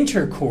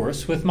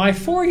intercourse with my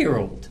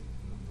 4-year-old.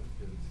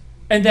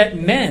 And that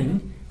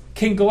men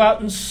can go out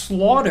and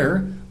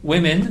slaughter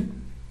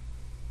women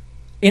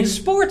in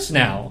sports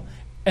now.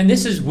 And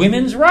this is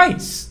women's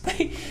rights.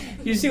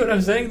 You see what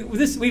I'm saying?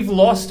 We've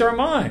lost our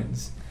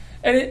minds.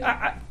 And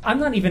I'm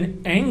not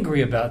even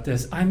angry about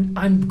this.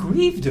 I'm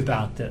grieved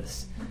about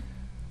this.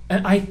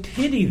 And I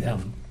pity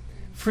them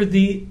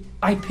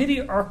I pity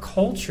our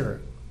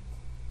culture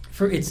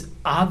for its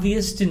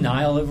obvious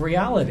denial of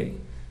reality.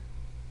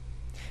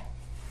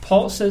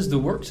 Paul says the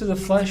works of the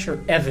flesh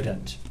are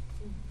evident.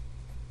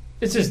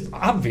 It's just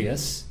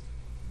obvious.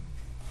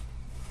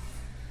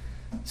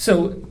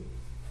 So,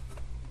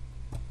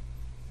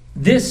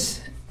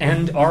 this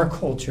and our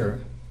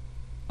culture,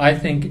 I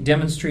think,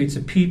 demonstrates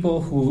a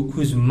people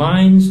whose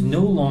minds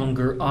no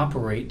longer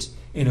operate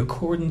in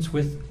accordance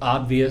with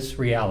obvious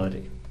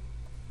reality.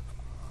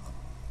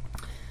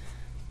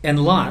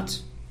 And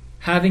Lot,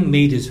 having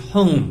made his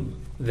home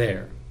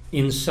there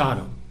in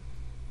Sodom,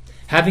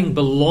 having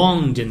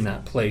belonged in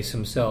that place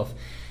himself,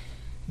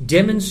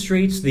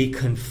 demonstrates the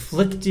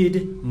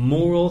conflicted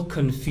moral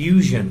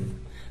confusion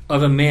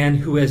of a man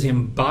who has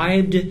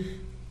imbibed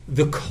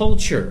the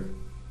culture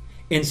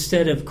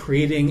instead of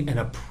creating an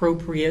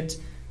appropriate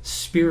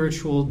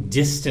spiritual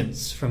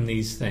distance from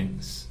these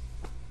things.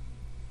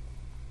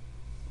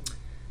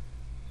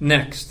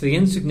 Next, the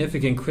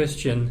insignificant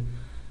Christian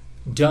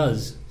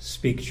does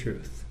speak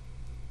truth.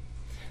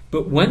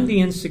 But when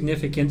the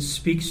insignificant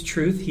speaks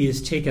truth, he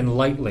is taken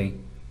lightly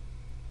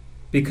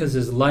because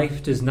his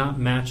life does not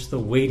match the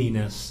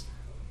weightiness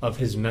of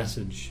his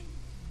message.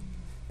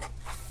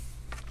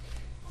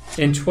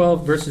 In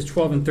verses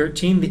 12 and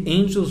 13, the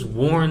angels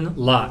warn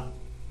Lot.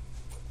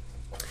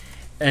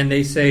 And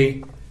they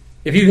say,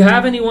 if you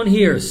have anyone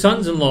here,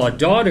 sons-in-law,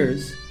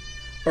 daughters,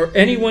 or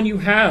anyone you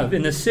have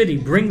in the city,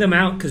 bring them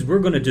out because we're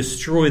going to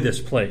destroy this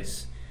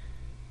place.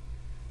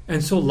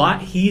 And so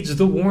Lot heeds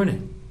the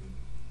warning.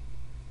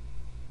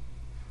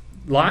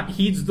 Lot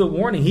heeds the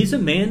warning. He's a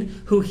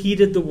man who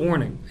heeded the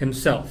warning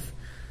himself.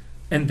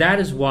 And that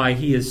is why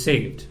he is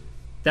saved.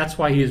 That's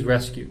why he is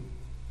rescued.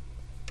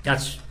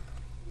 That's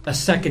a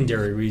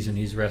secondary reason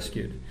he's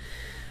rescued.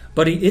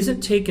 but he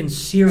isn't taken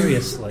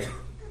seriously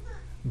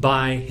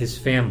by his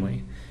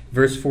family.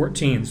 Verse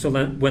 14, so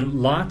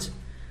when Lot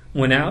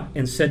went out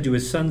and said to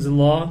his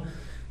sons-in-law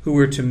who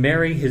were to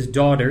marry his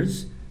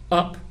daughters,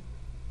 "Up,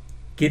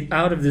 get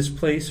out of this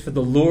place, for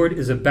the Lord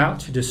is about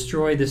to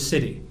destroy the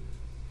city."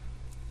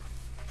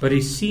 But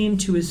he seemed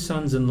to his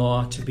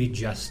sons-in-law to be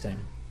jesting.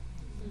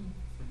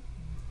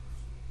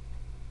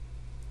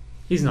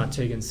 He's not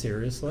taken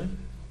seriously.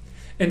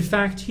 In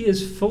fact, he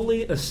has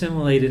fully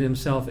assimilated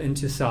himself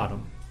into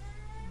Sodom.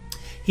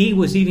 He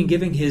was even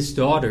giving his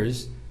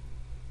daughters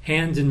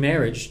hand in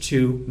marriage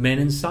to men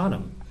in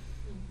Sodom.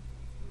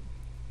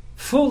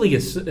 Fully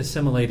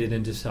assimilated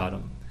into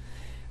Sodom.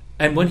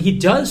 And when he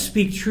does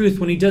speak truth,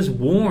 when he does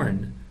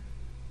warn,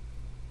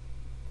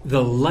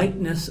 the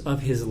lightness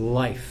of his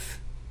life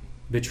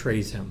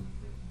betrays him.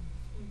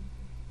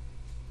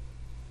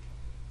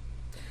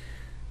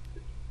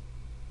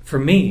 For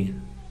me,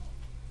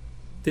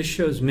 this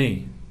shows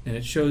me, and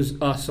it shows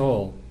us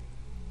all,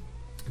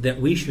 that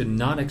we should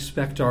not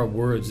expect our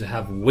words to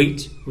have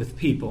weight with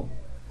people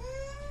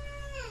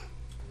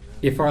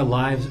if our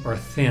lives are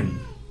thin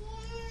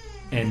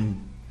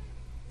and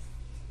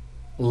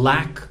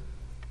lack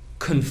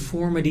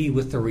conformity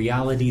with the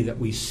reality that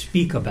we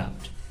speak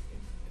about.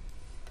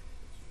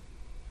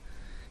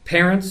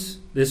 Parents,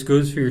 this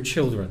goes for your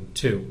children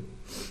too.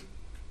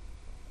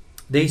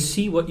 They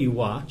see what you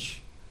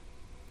watch.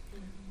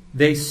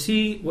 They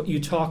see what you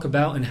talk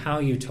about and how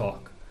you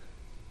talk.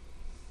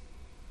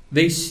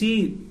 They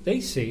see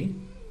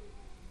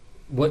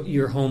what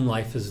your home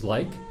life is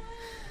like.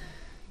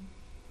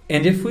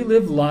 And if we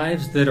live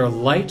lives that are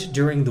light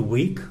during the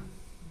week,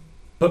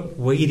 but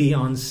weighty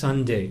on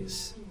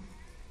Sundays,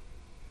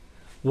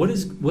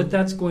 what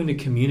that's going to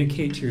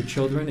communicate to your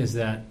children is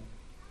that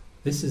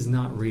this is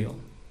not real.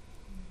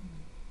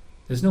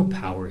 There's no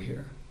power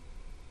here.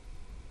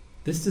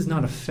 This does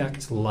not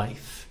affect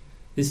life.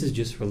 This is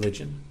just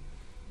religion.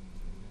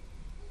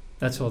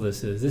 That's all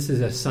this is. This is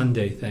a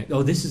Sunday thing.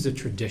 Oh, this is a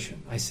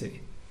tradition. I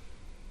see.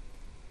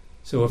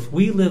 So if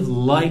we live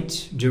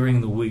light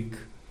during the week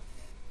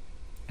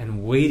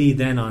and weighty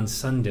then on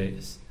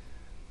Sundays,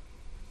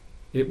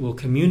 it will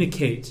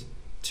communicate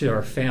to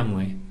our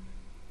family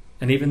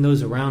and even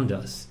those around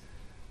us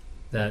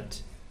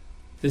that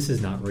this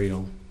is not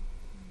real.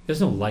 There's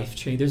no life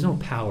change. There's no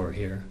power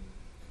here.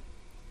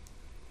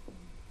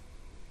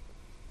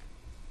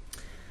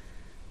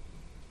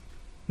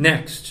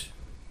 Next,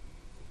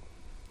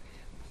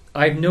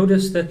 I've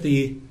noticed that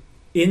the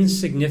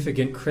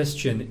insignificant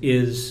Christian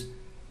is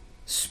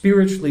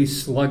spiritually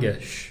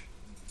sluggish.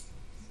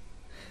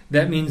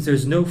 That means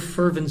there's no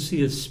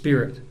fervency of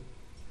spirit.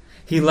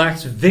 He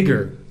lacks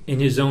vigor in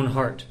his own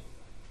heart.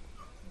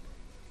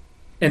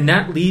 And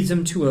that leads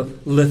him to a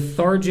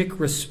lethargic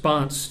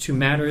response to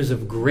matters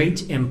of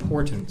great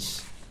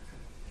importance.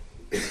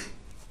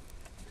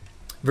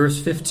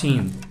 Verse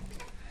 15.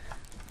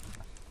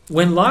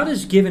 When Lot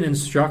is given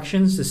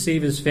instructions to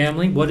save his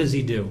family, what does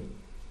he do?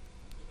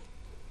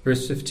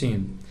 Verse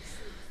 15.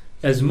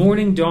 As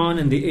morning dawned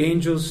and the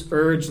angels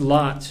urged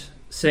Lot,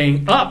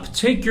 saying, "Up,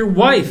 take your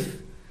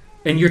wife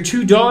and your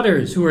 2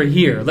 daughters who are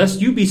here,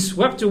 lest you be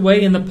swept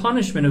away in the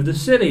punishment of the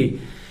city."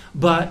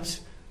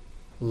 But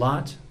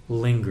Lot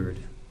lingered.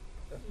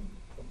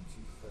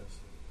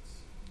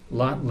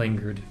 Lot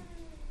lingered.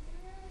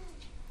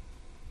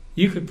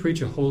 You could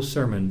preach a whole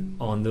sermon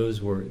on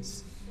those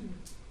words.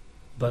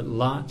 But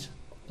Lot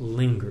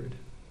lingered.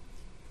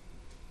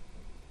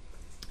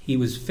 He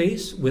was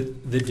faced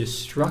with the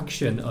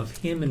destruction of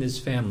him and his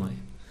family.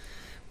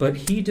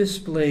 But he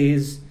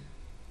displays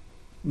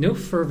no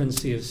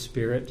fervency of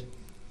spirit.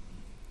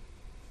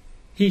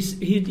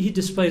 He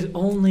displays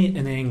only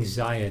an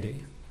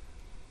anxiety.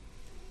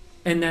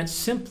 And that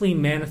simply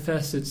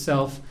manifests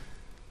itself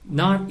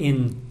not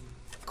in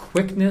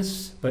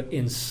quickness, but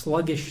in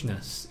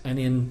sluggishness and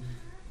in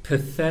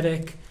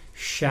pathetic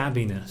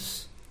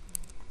shabbiness.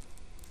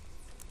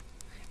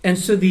 And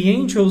so the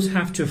angels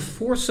have to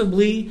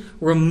forcibly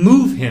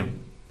remove him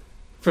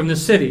from the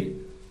city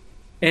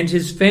and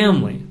his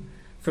family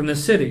from the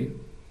city.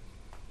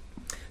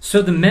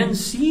 So the men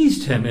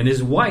seized him and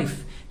his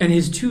wife and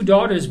his 2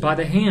 daughters by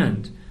the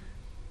hand,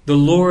 the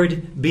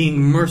Lord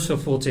being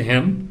merciful to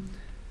him,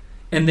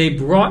 and they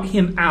brought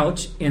him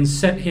out and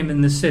set him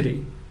in the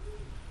city.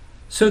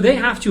 So they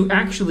have to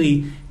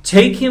actually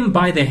take him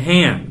by the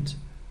hand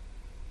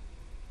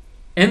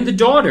and the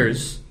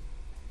daughters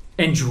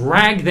and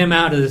drag them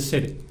out of the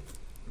city.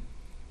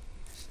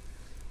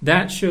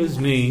 That shows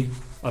me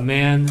a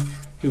man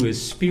who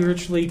is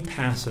spiritually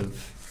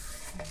passive.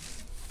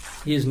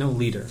 He is no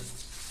leader.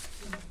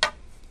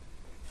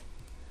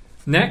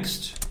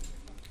 Next,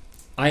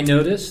 I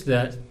notice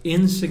that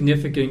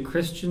insignificant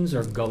Christians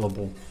are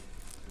gullible.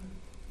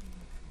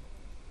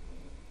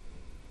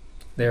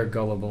 They are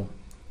gullible.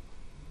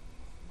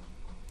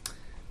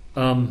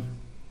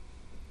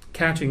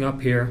 Catching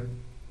up here.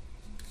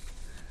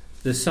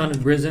 The sun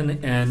had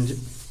risen, and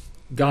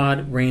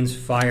God rains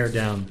fire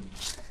down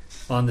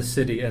on the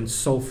city and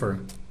sulfur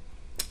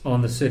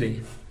on the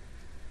city.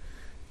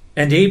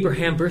 And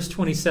Abraham, verse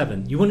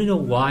 27. You want to know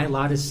why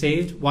Lot is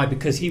saved? Why?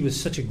 Because he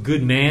was such a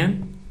good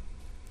man?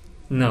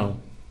 No.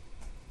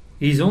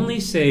 He's only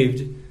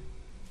saved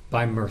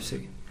by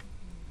mercy.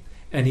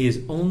 And he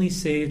is only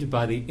saved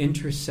by the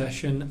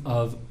intercession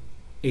of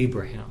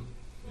Abraham.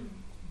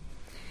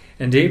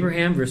 And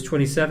Abraham, verse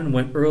 27,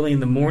 went early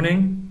in the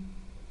morning,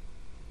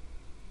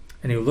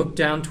 and he looked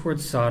down toward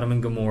Sodom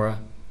and Gomorrah,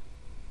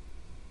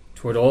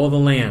 toward all the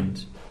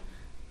land,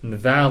 and the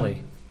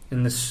valley,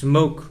 and the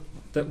smoke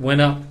that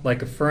went up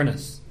like a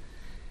furnace.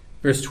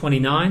 Verse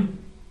 29,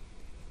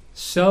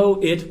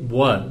 so it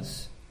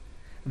was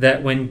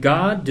that when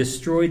God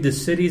destroyed the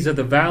cities of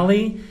the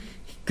valley,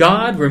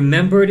 God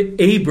remembered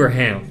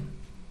Abraham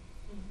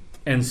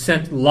and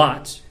sent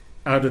Lot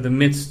out of the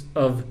midst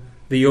of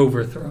the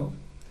overthrow.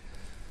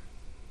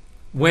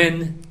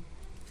 When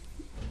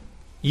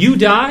you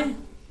die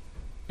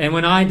and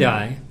when I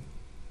die,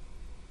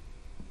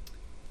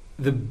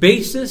 the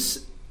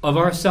basis of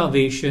our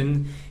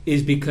salvation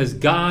is because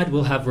God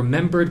will have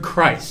remembered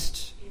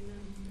Christ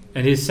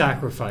and his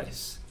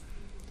sacrifice.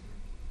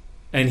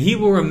 And he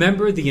will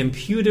remember the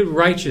imputed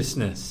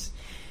righteousness.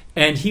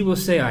 And he will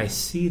say, I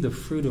see the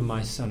fruit of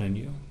my Son in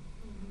you.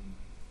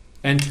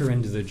 Enter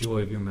into the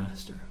joy of your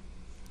master.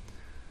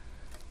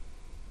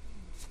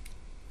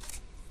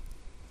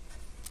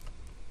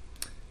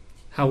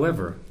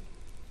 However,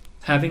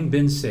 having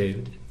been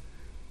saved,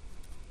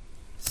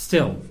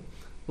 still,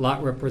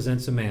 Lot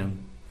represents a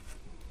man,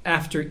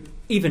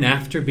 even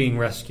after being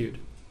rescued,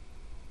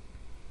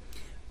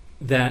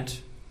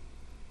 that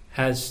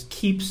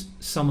keeps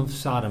some of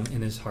Sodom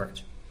in his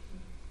heart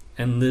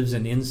and lives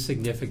an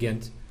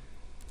insignificant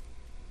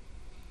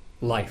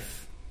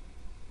life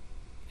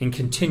and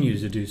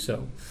continues to do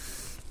so.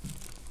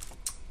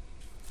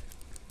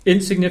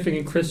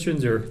 Insignificant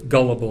Christians are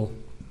gullible.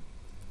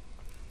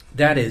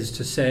 That is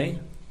to say,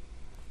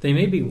 they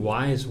may be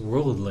wise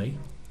worldly,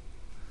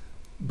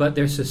 but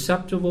they're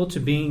susceptible to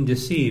being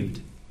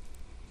deceived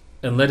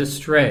and led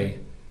astray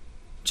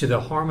to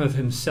the harm of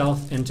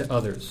himself and to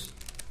others.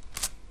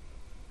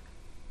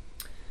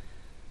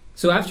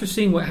 So after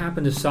seeing what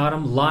happened to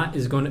Sodom, Lot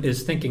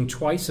is thinking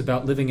twice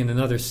about living in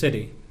another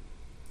city.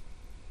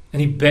 And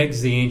he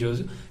begs the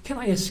angels, can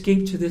I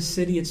escape to this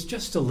city? It's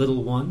just a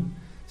little one.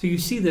 So you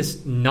see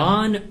this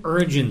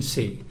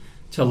non-urgency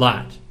to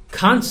Lot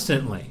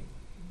constantly.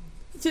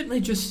 It's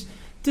just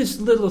this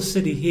little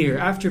city here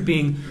after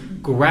being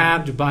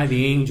grabbed by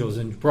the angels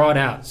and brought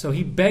out. So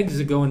he begs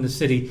to go in the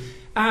city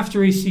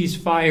after he sees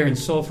fire and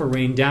sulfur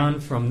rain down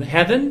from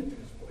heaven.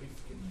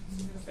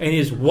 And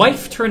his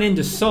wife turn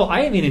into salt.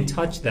 I haven't even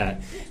touched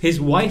that.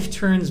 His wife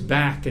turns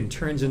back and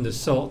turns into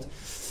salt.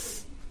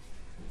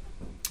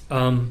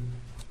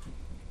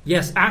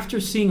 Yes, after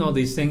seeing all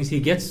these things, he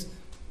gets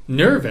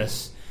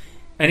nervous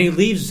and he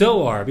leaves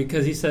Zoar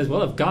because he says,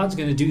 well, if God's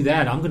going to do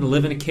that, I'm going to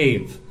live in a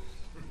cave.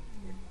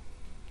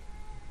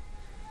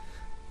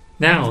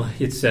 Now,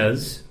 it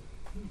says,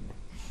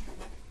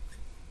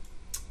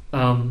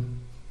 now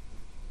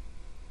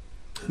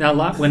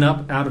Lot went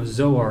up out of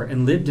Zoar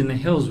and lived in the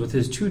hills with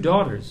his 2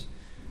 daughters,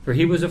 for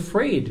he was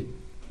afraid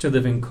to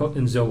live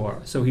in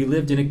Zoar. So he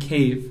lived in a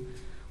cave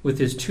with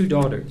his 2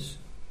 daughters.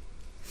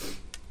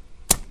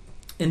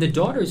 And the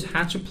daughters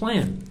hatch a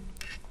plan.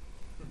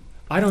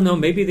 I don't know,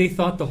 maybe they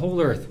thought the whole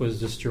earth was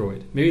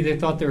destroyed. Maybe they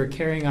thought they were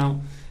carrying out,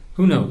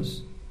 who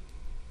knows.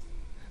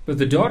 But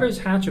the daughters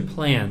hatch a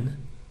plan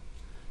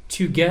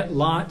to get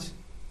Lot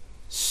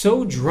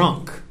so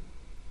drunk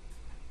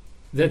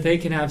that they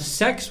can have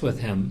sex with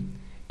him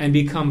and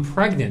become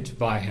pregnant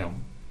by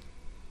him.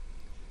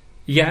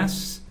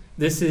 Yes,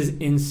 this is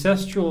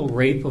incestual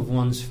rape of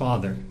one's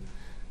father.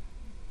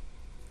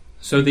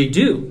 So they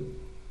do.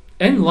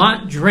 And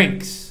Lot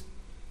drinks.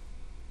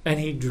 And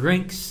he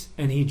drinks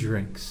and he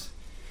drinks.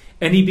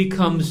 And he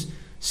becomes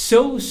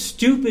so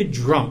stupid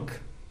drunk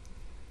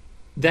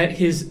that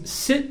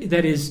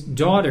his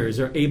daughters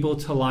are able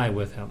to lie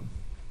with him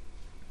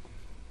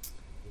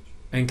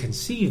and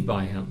conceive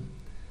by him.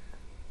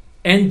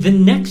 And the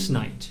next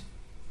night,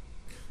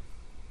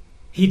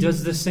 he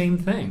does the same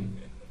thing.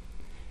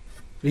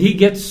 He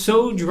gets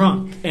so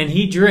drunk and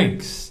he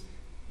drinks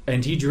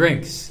and he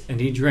drinks and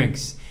he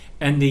drinks.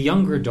 And the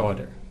younger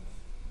daughter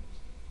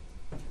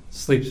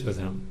sleeps with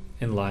him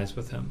and lies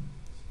with him.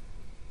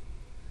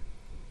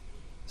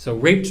 So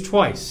raped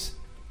twice,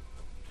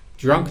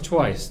 drunk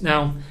twice.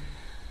 Now,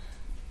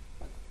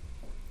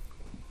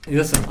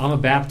 listen, I'm a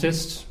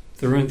Baptist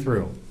through and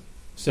through.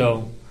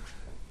 So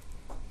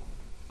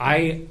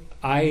I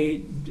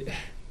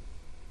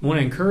want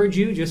to encourage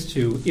you just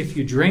to, if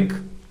you drink,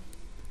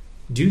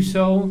 do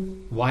so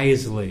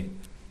wisely,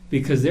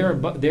 because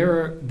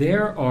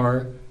there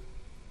are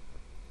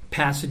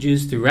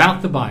passages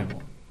throughout the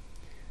Bible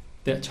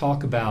that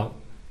talk about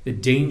the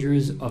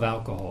dangers of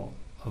alcohol,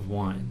 of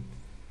wine.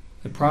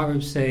 The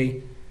Proverbs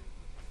say,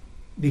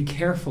 be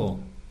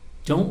careful.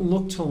 Don't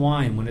look to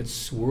wine when it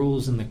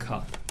swirls in the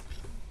cup.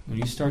 When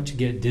you start to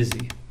get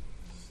dizzy,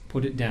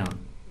 put it down.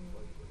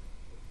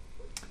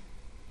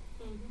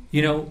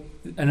 You know,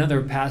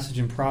 another passage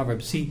in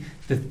Proverbs. See,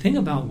 the thing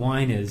about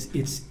wine is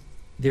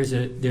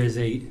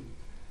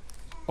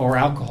or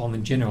alcohol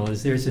in general,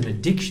 is there's an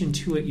addiction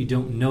to it you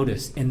don't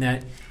notice, and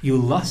that you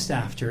lust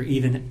after,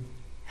 even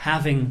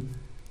having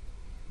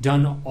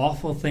done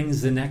awful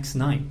things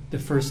the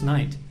first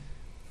night.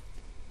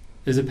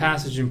 There's a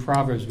passage in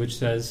Proverbs which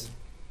says,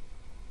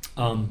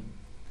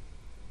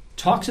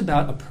 talks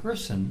about a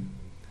person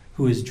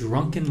who is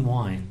drunk in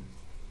wine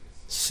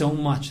so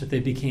much that they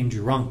became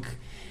drunk.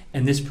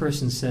 And this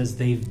person says,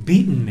 they've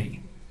beaten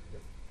me.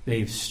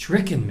 They've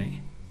stricken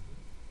me.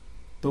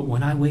 But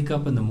when I wake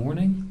up in the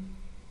morning,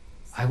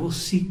 I will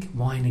seek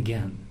wine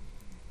again.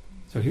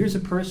 So here's a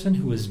person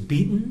who was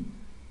beaten,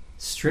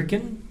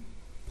 stricken,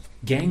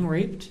 gang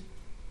raped,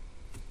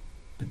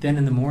 but then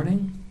in the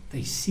morning,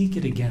 they seek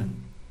it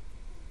again.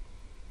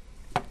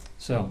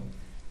 So,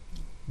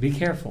 be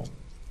careful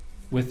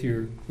with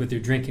your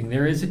drinking.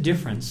 There is a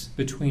difference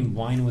between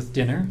wine with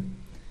dinner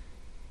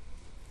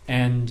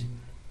and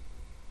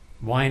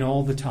wine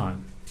all the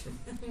time,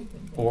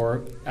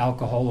 or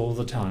alcohol all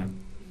the time.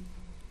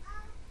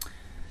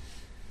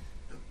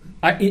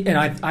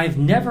 I've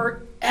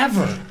never,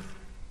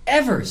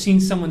 ever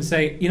seen someone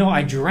say,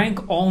 I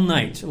drank all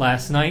night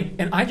last night,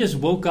 and I just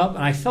woke up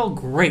and I felt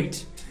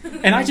great.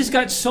 And I just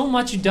got so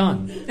much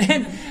done.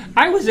 And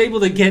I was able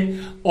to get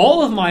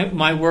all of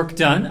my work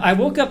done. I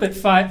woke up at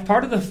 5,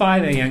 part of the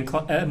 5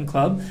 a.m.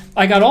 club.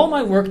 I got all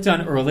my work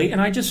done early, and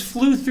I just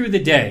flew through the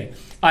day.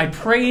 I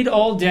prayed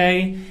all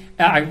day.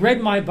 I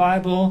read my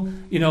Bible.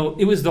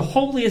 It was the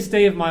holiest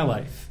day of my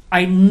life.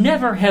 I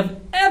never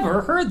have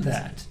ever heard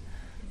that.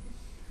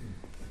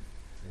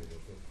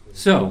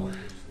 So,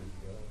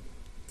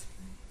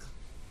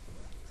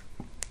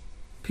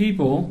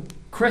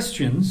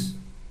 Christians,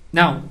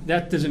 now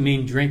that doesn't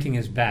mean drinking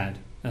is bad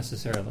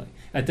necessarily.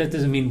 That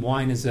doesn't mean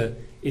wine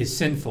is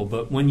sinful.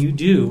 But when you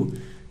do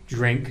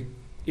drink,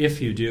 if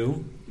you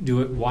do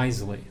it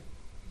wisely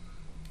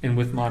and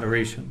with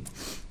moderation.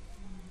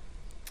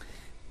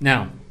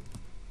 Now,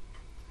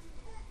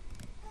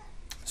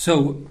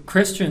 so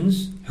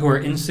Christians who are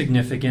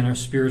insignificant are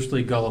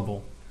spiritually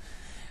gullible,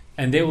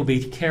 and they will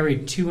be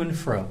carried to and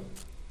fro.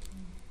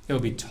 They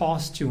will be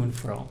tossed to and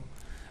fro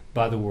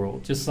by the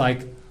world, just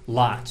like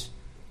Lot,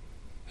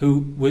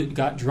 who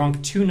got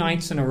drunk 2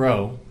 nights in a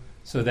row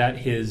so that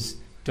his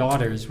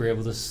daughters were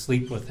able to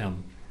sleep with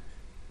him.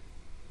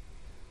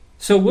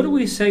 So what do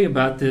we say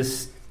about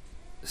this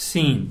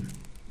scene?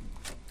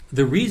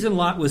 The reason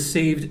Lot was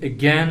saved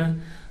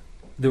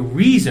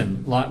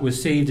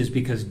is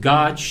because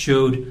God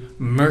showed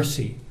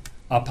mercy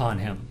upon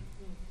him.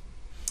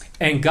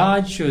 And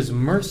God shows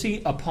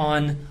mercy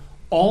upon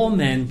all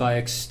men by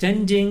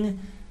extending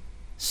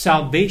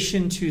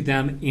salvation to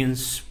them in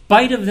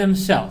spite of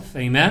themselves.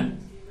 Amen?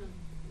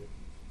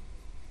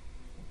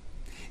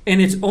 And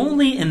it's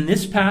only in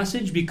this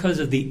passage, because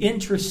of the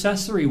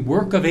intercessory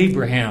work of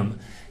Abraham,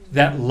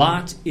 that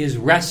Lot is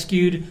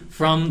rescued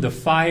from the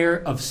fire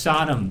of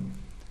Sodom.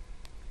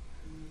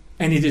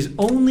 And it is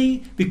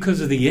only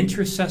because of the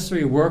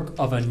intercessory work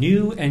of a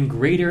new and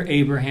greater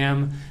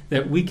Abraham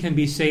that we can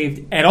be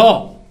saved at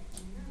all.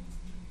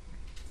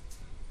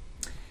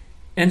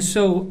 And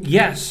so,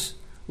 yes,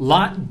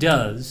 Lot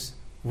does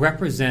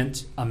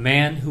represent a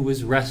man who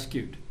was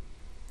rescued.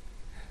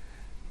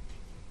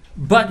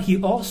 But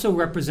he also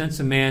represents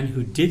a man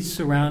who did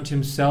surround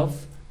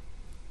himself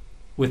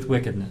with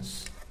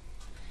wickedness.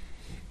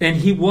 And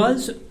he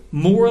was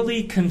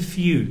morally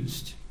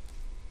confused.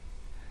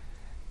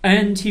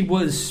 And he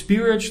was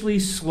spiritually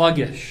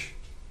sluggish.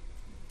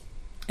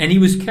 And he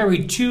was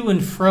carried to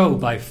and fro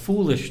by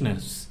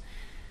foolishness.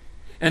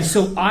 And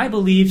so I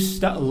believe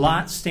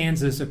Lot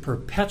stands as a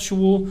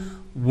perpetual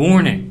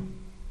warning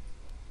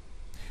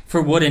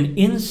for what an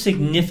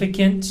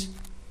insignificant,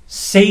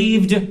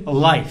 saved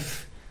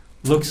life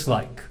looks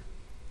like.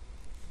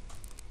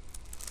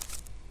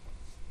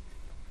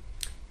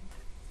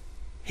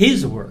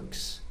 His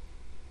works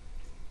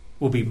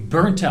will be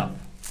burnt up,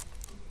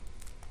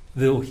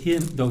 though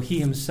he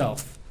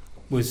himself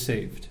was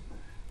saved.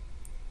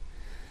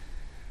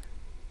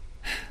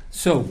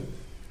 So,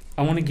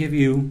 I want to give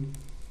you,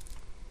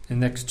 in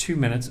the next 2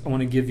 minutes, I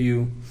want to give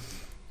you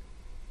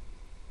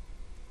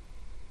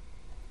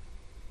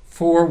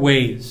 4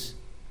 ways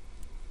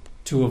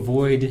to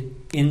avoid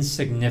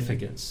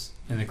insignificance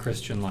in the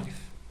Christian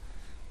life.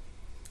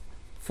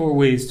 4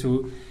 ways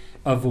to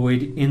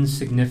avoid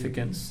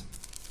insignificance.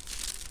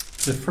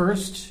 The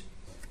first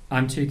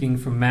I'm taking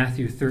from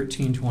Matthew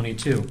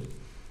 13:22.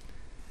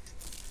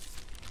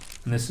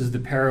 And this is the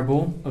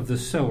parable of the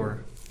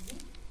sower.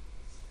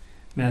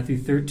 Matthew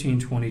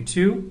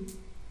 13:22.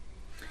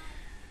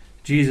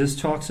 Jesus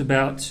talks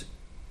about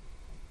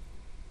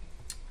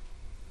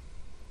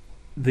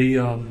the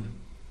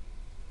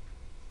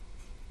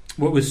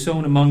what was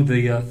sown among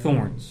the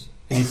thorns.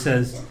 And he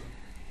says,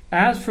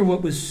 "As for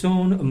what was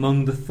sown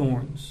among the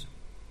thorns,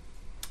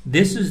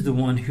 this is the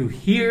one who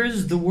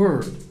hears the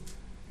word,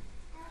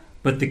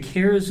 but the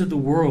cares of the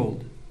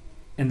world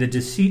and the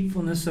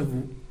deceitfulness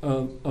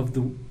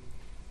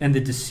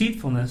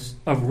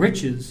of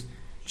riches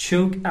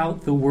choke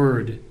out the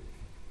word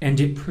and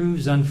it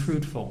proves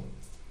unfruitful.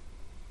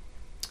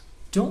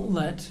 Don't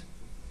let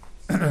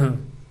the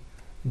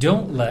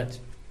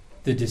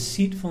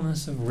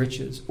deceitfulness of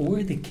riches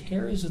or the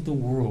cares of the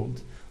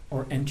world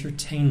or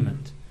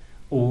entertainment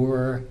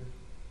or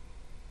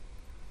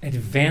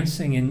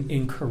advancing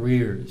in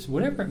careers,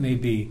 whatever it may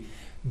be,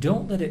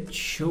 don't let it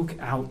choke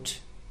out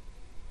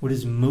what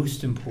is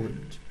most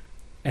important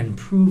and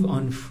prove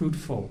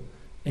unfruitful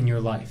in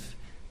your life.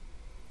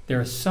 There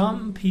are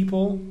some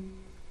people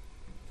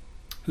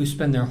who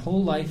spend their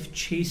whole life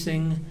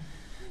chasing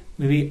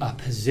maybe a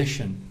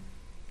position.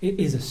 It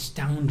is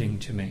astounding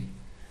to me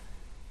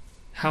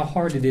how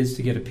hard it is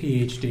to get a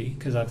PhD,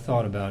 because I've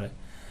thought about it.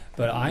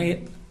 But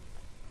I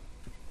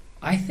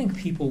think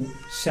people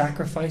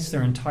sacrifice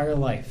their entire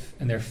life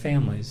and their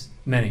families,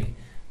 many,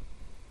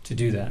 to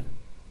do that.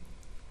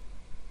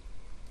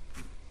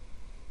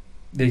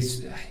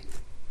 It's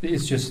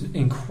just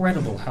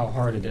incredible how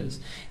hard it is.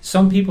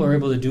 Some people are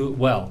able to do it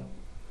well.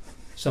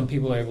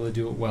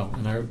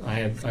 And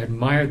I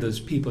admire those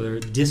people that are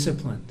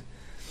disciplined.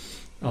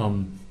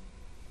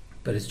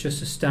 But it's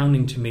just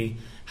astounding to me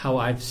how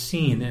I've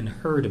seen and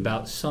heard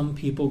about some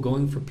people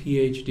going for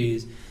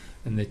PhDs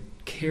and the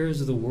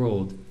cares of the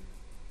world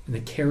and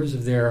the cares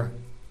of their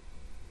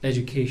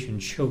education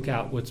choke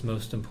out what's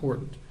most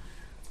important.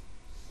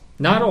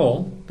 Not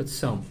all, but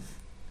some.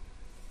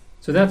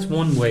 So that's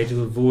one way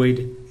to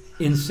avoid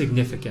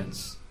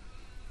insignificance.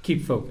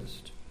 Keep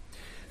focused.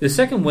 The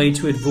second way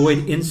to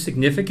avoid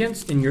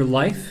insignificance in your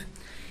life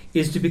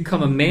is to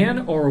become a man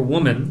or a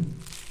woman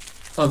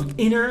of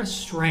inner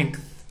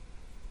strength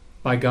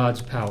by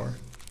God's power.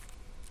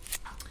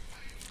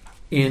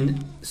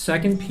 In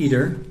 2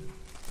 Peter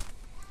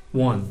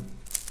 1,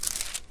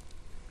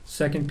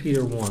 2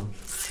 Peter 1,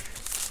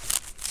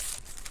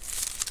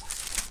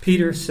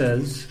 Peter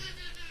says,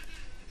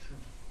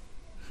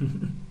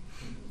 that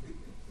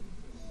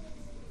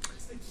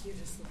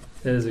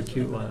is a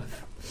cute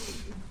laugh.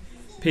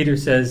 Peter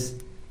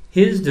says,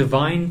 His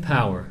divine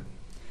power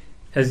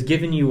has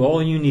given you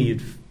all you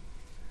need.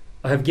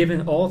 I have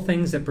given all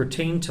things that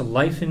pertain to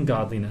life and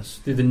godliness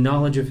through the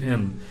knowledge of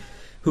Him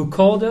who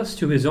called us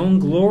to His own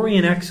glory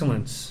and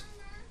excellence,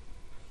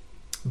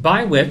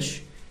 by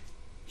which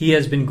He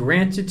has been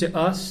granted to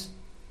us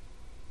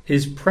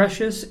His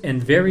precious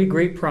and very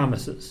great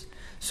promises,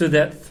 so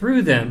that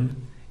through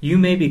them you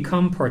may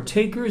become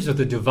partakers of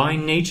the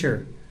divine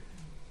nature,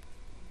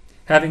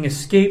 having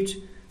escaped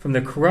from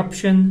the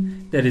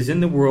corruption that is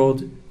in the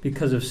world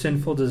because of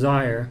sinful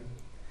desire.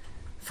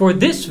 For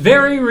this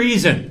very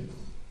reason,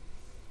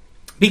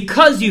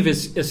 because you've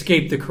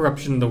escaped the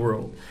corruption of the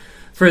world,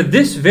 for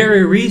this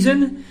very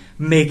reason,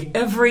 make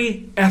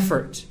every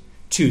effort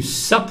to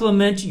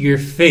supplement your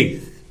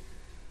faith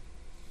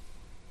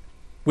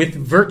with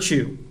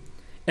virtue,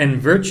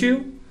 and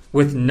virtue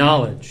with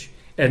knowledge,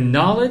 and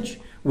knowledge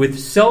with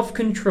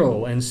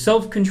self-control, and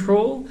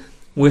self-control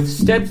with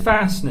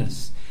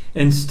steadfastness,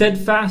 and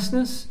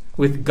steadfastness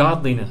with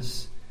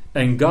godliness,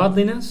 and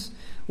godliness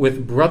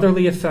with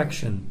brotherly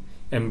affection,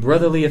 and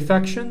brotherly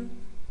affection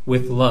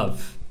with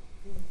love.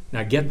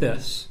 Now get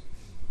this.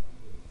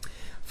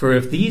 For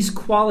if these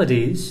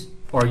qualities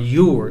are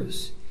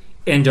yours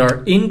and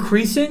are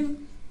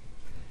increasing,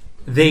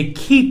 they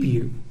keep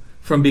you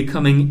from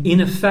becoming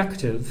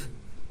ineffective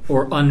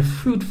or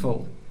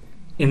unfruitful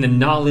in the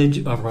knowledge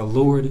of our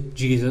Lord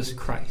Jesus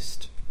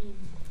Christ.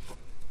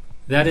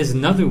 That is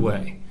another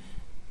way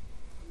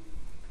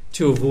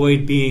to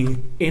avoid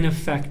being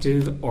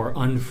ineffective or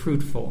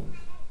unfruitful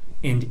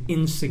and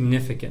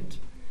insignificant,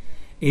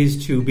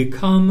 is to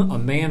become a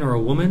man or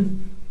a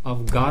woman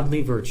of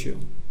godly virtue.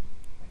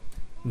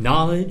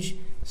 Knowledge,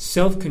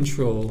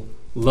 self-control,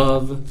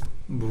 love,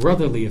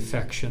 brotherly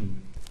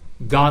affection,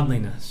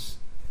 godliness.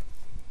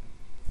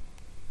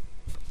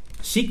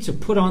 Seek to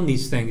put on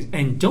these things,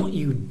 and don't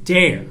you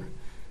dare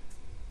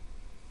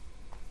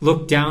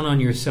look down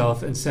on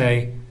yourself and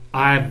say,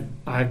 I've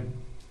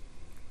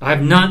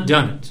not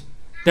done it.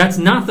 That's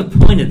not the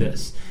point of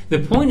this. The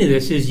point of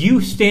this is you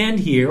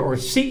stand here or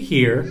sit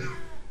here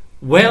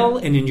well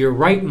and in your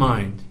right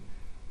mind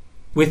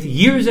with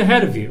years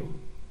ahead of you.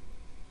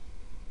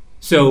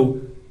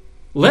 So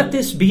let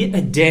this be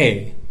a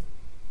day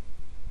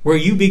where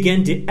you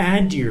begin to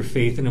add to your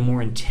faith in a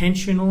more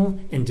intentional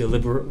and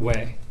deliberate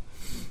way,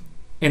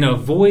 and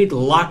avoid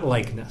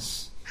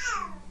Lot-likeness.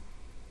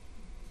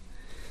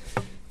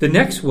 The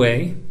next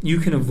way you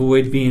can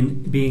avoid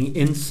being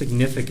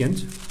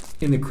insignificant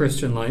in the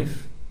Christian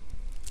life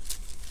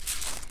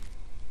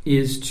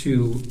is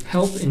to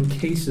help in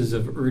cases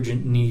of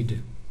urgent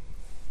need.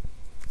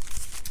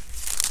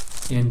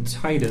 In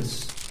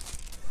Titus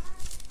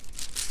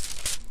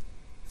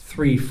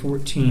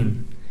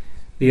 3:14,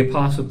 the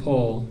Apostle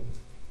Paul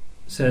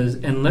says,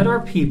 "And let our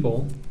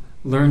people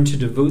learn to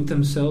devote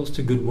themselves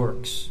to good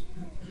works,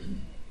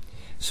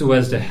 so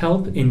as to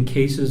help in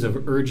cases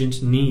of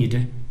urgent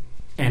need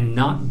and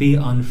not be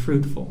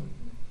unfruitful."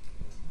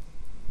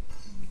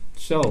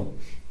 So,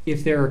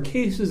 if there are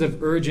cases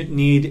of urgent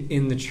need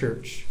in the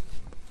church,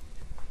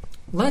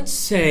 let's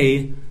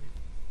say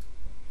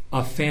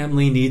a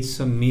family needs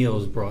some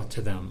meals brought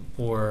to them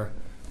or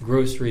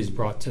groceries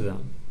brought to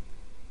them.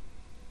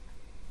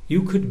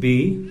 You could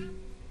be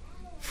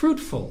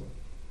fruitful.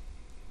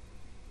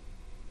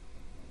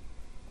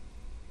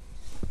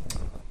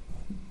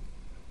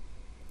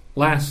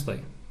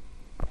 Lastly,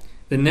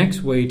 the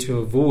next way to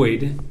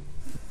avoid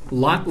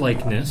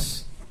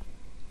Lot-likeness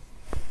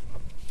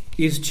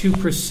is to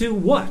pursue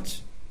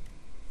what?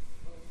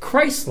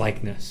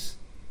 Christ-likeness.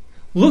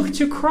 Look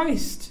to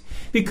Christ,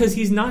 because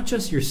He's not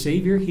just your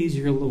Savior, He's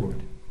your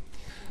Lord.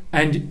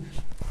 And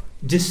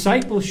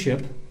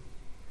discipleship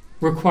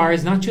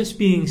requires not just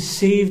being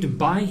saved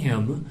by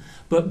Him,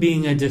 but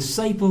being a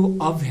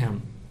disciple of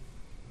Him.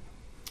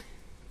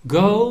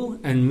 Go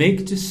and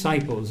make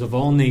disciples of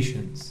all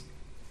nations,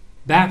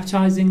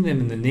 baptizing them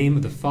in the name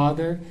of the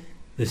Father,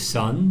 the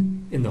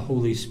Son, and the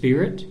Holy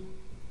Spirit,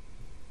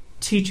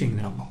 teaching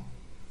them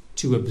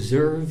to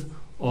observe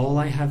all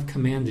I have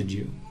commanded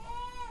you.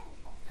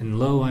 And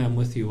lo, I am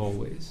with you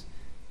always,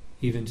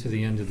 even to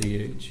the end of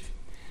the age.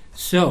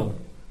 So,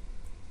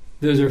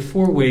 those are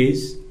 4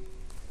 ways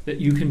that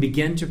you can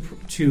begin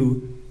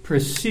to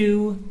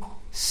pursue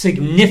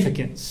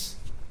significance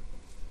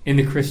in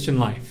the Christian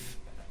life.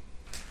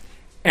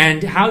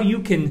 And how you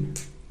can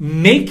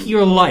make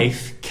your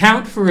life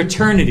count for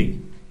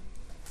eternity.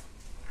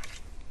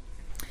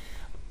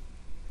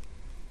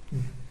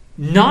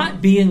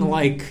 Not being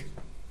like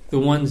the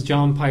ones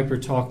John Piper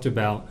talked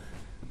about,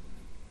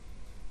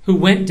 who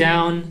went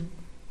down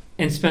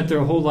and spent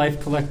their whole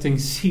life collecting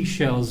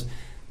seashells,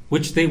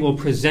 which they will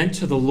present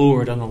to the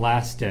Lord on the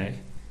last day.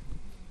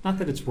 Not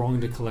that it's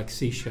wrong to collect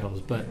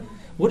seashells, but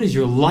what is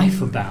your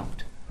life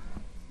about?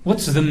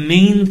 What's the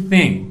main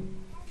thing?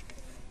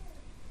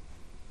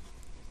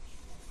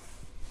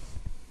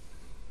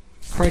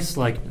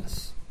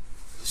 Christ-likeness.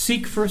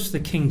 Seek first the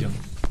kingdom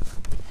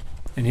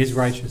and His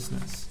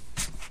righteousness,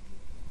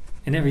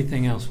 and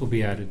everything else will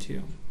be added to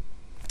you.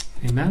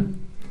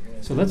 Amen?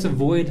 So let's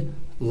avoid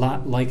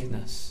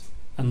Lot-likeness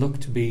and look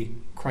to be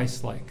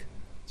Christ-like.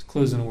 Let's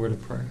close in a word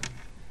of prayer.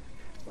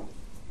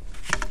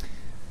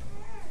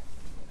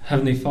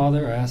 Heavenly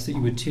Father, I ask that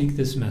you would take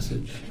this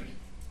message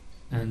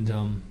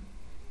and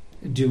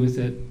do with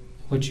it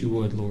what you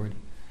would, Lord.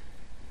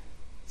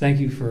 Thank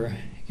you for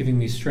giving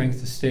me strength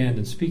to stand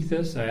and speak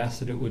this. I ask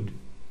that it would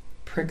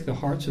prick the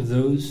hearts of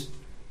those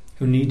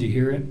who need to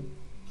hear it,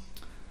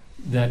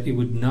 that it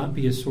would not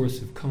be a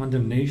source of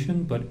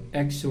condemnation, but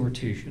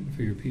exhortation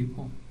for your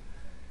people.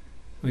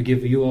 We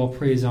give you all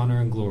praise, honor,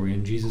 and glory.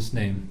 In Jesus'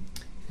 name,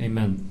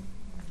 amen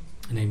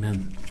and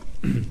amen.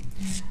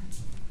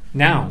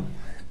 Now,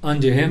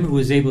 unto Him who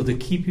is able to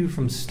keep you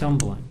from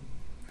stumbling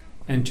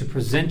and to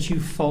present you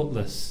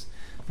faultless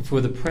before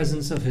the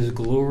presence of His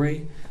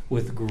glory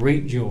with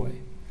great joy,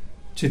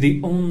 to the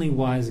only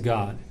wise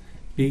God,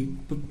 be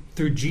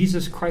through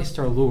Jesus Christ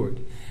our Lord,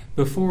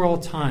 before all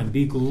time,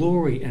 be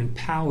glory and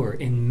power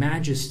and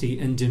majesty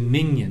and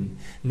dominion,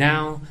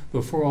 now,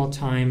 before all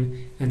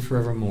time, and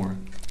forevermore.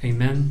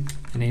 Amen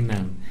and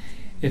amen.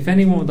 If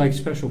anyone would like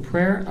special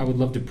prayer, I would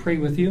love to pray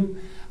with you.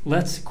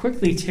 Let's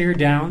quickly tear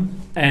down,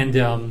 and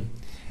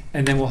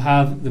then we'll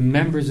have the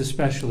members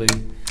especially,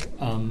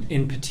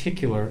 in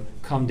particular,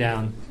 come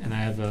down, and I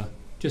have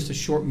just a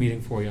short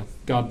meeting for you.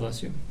 God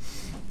bless you.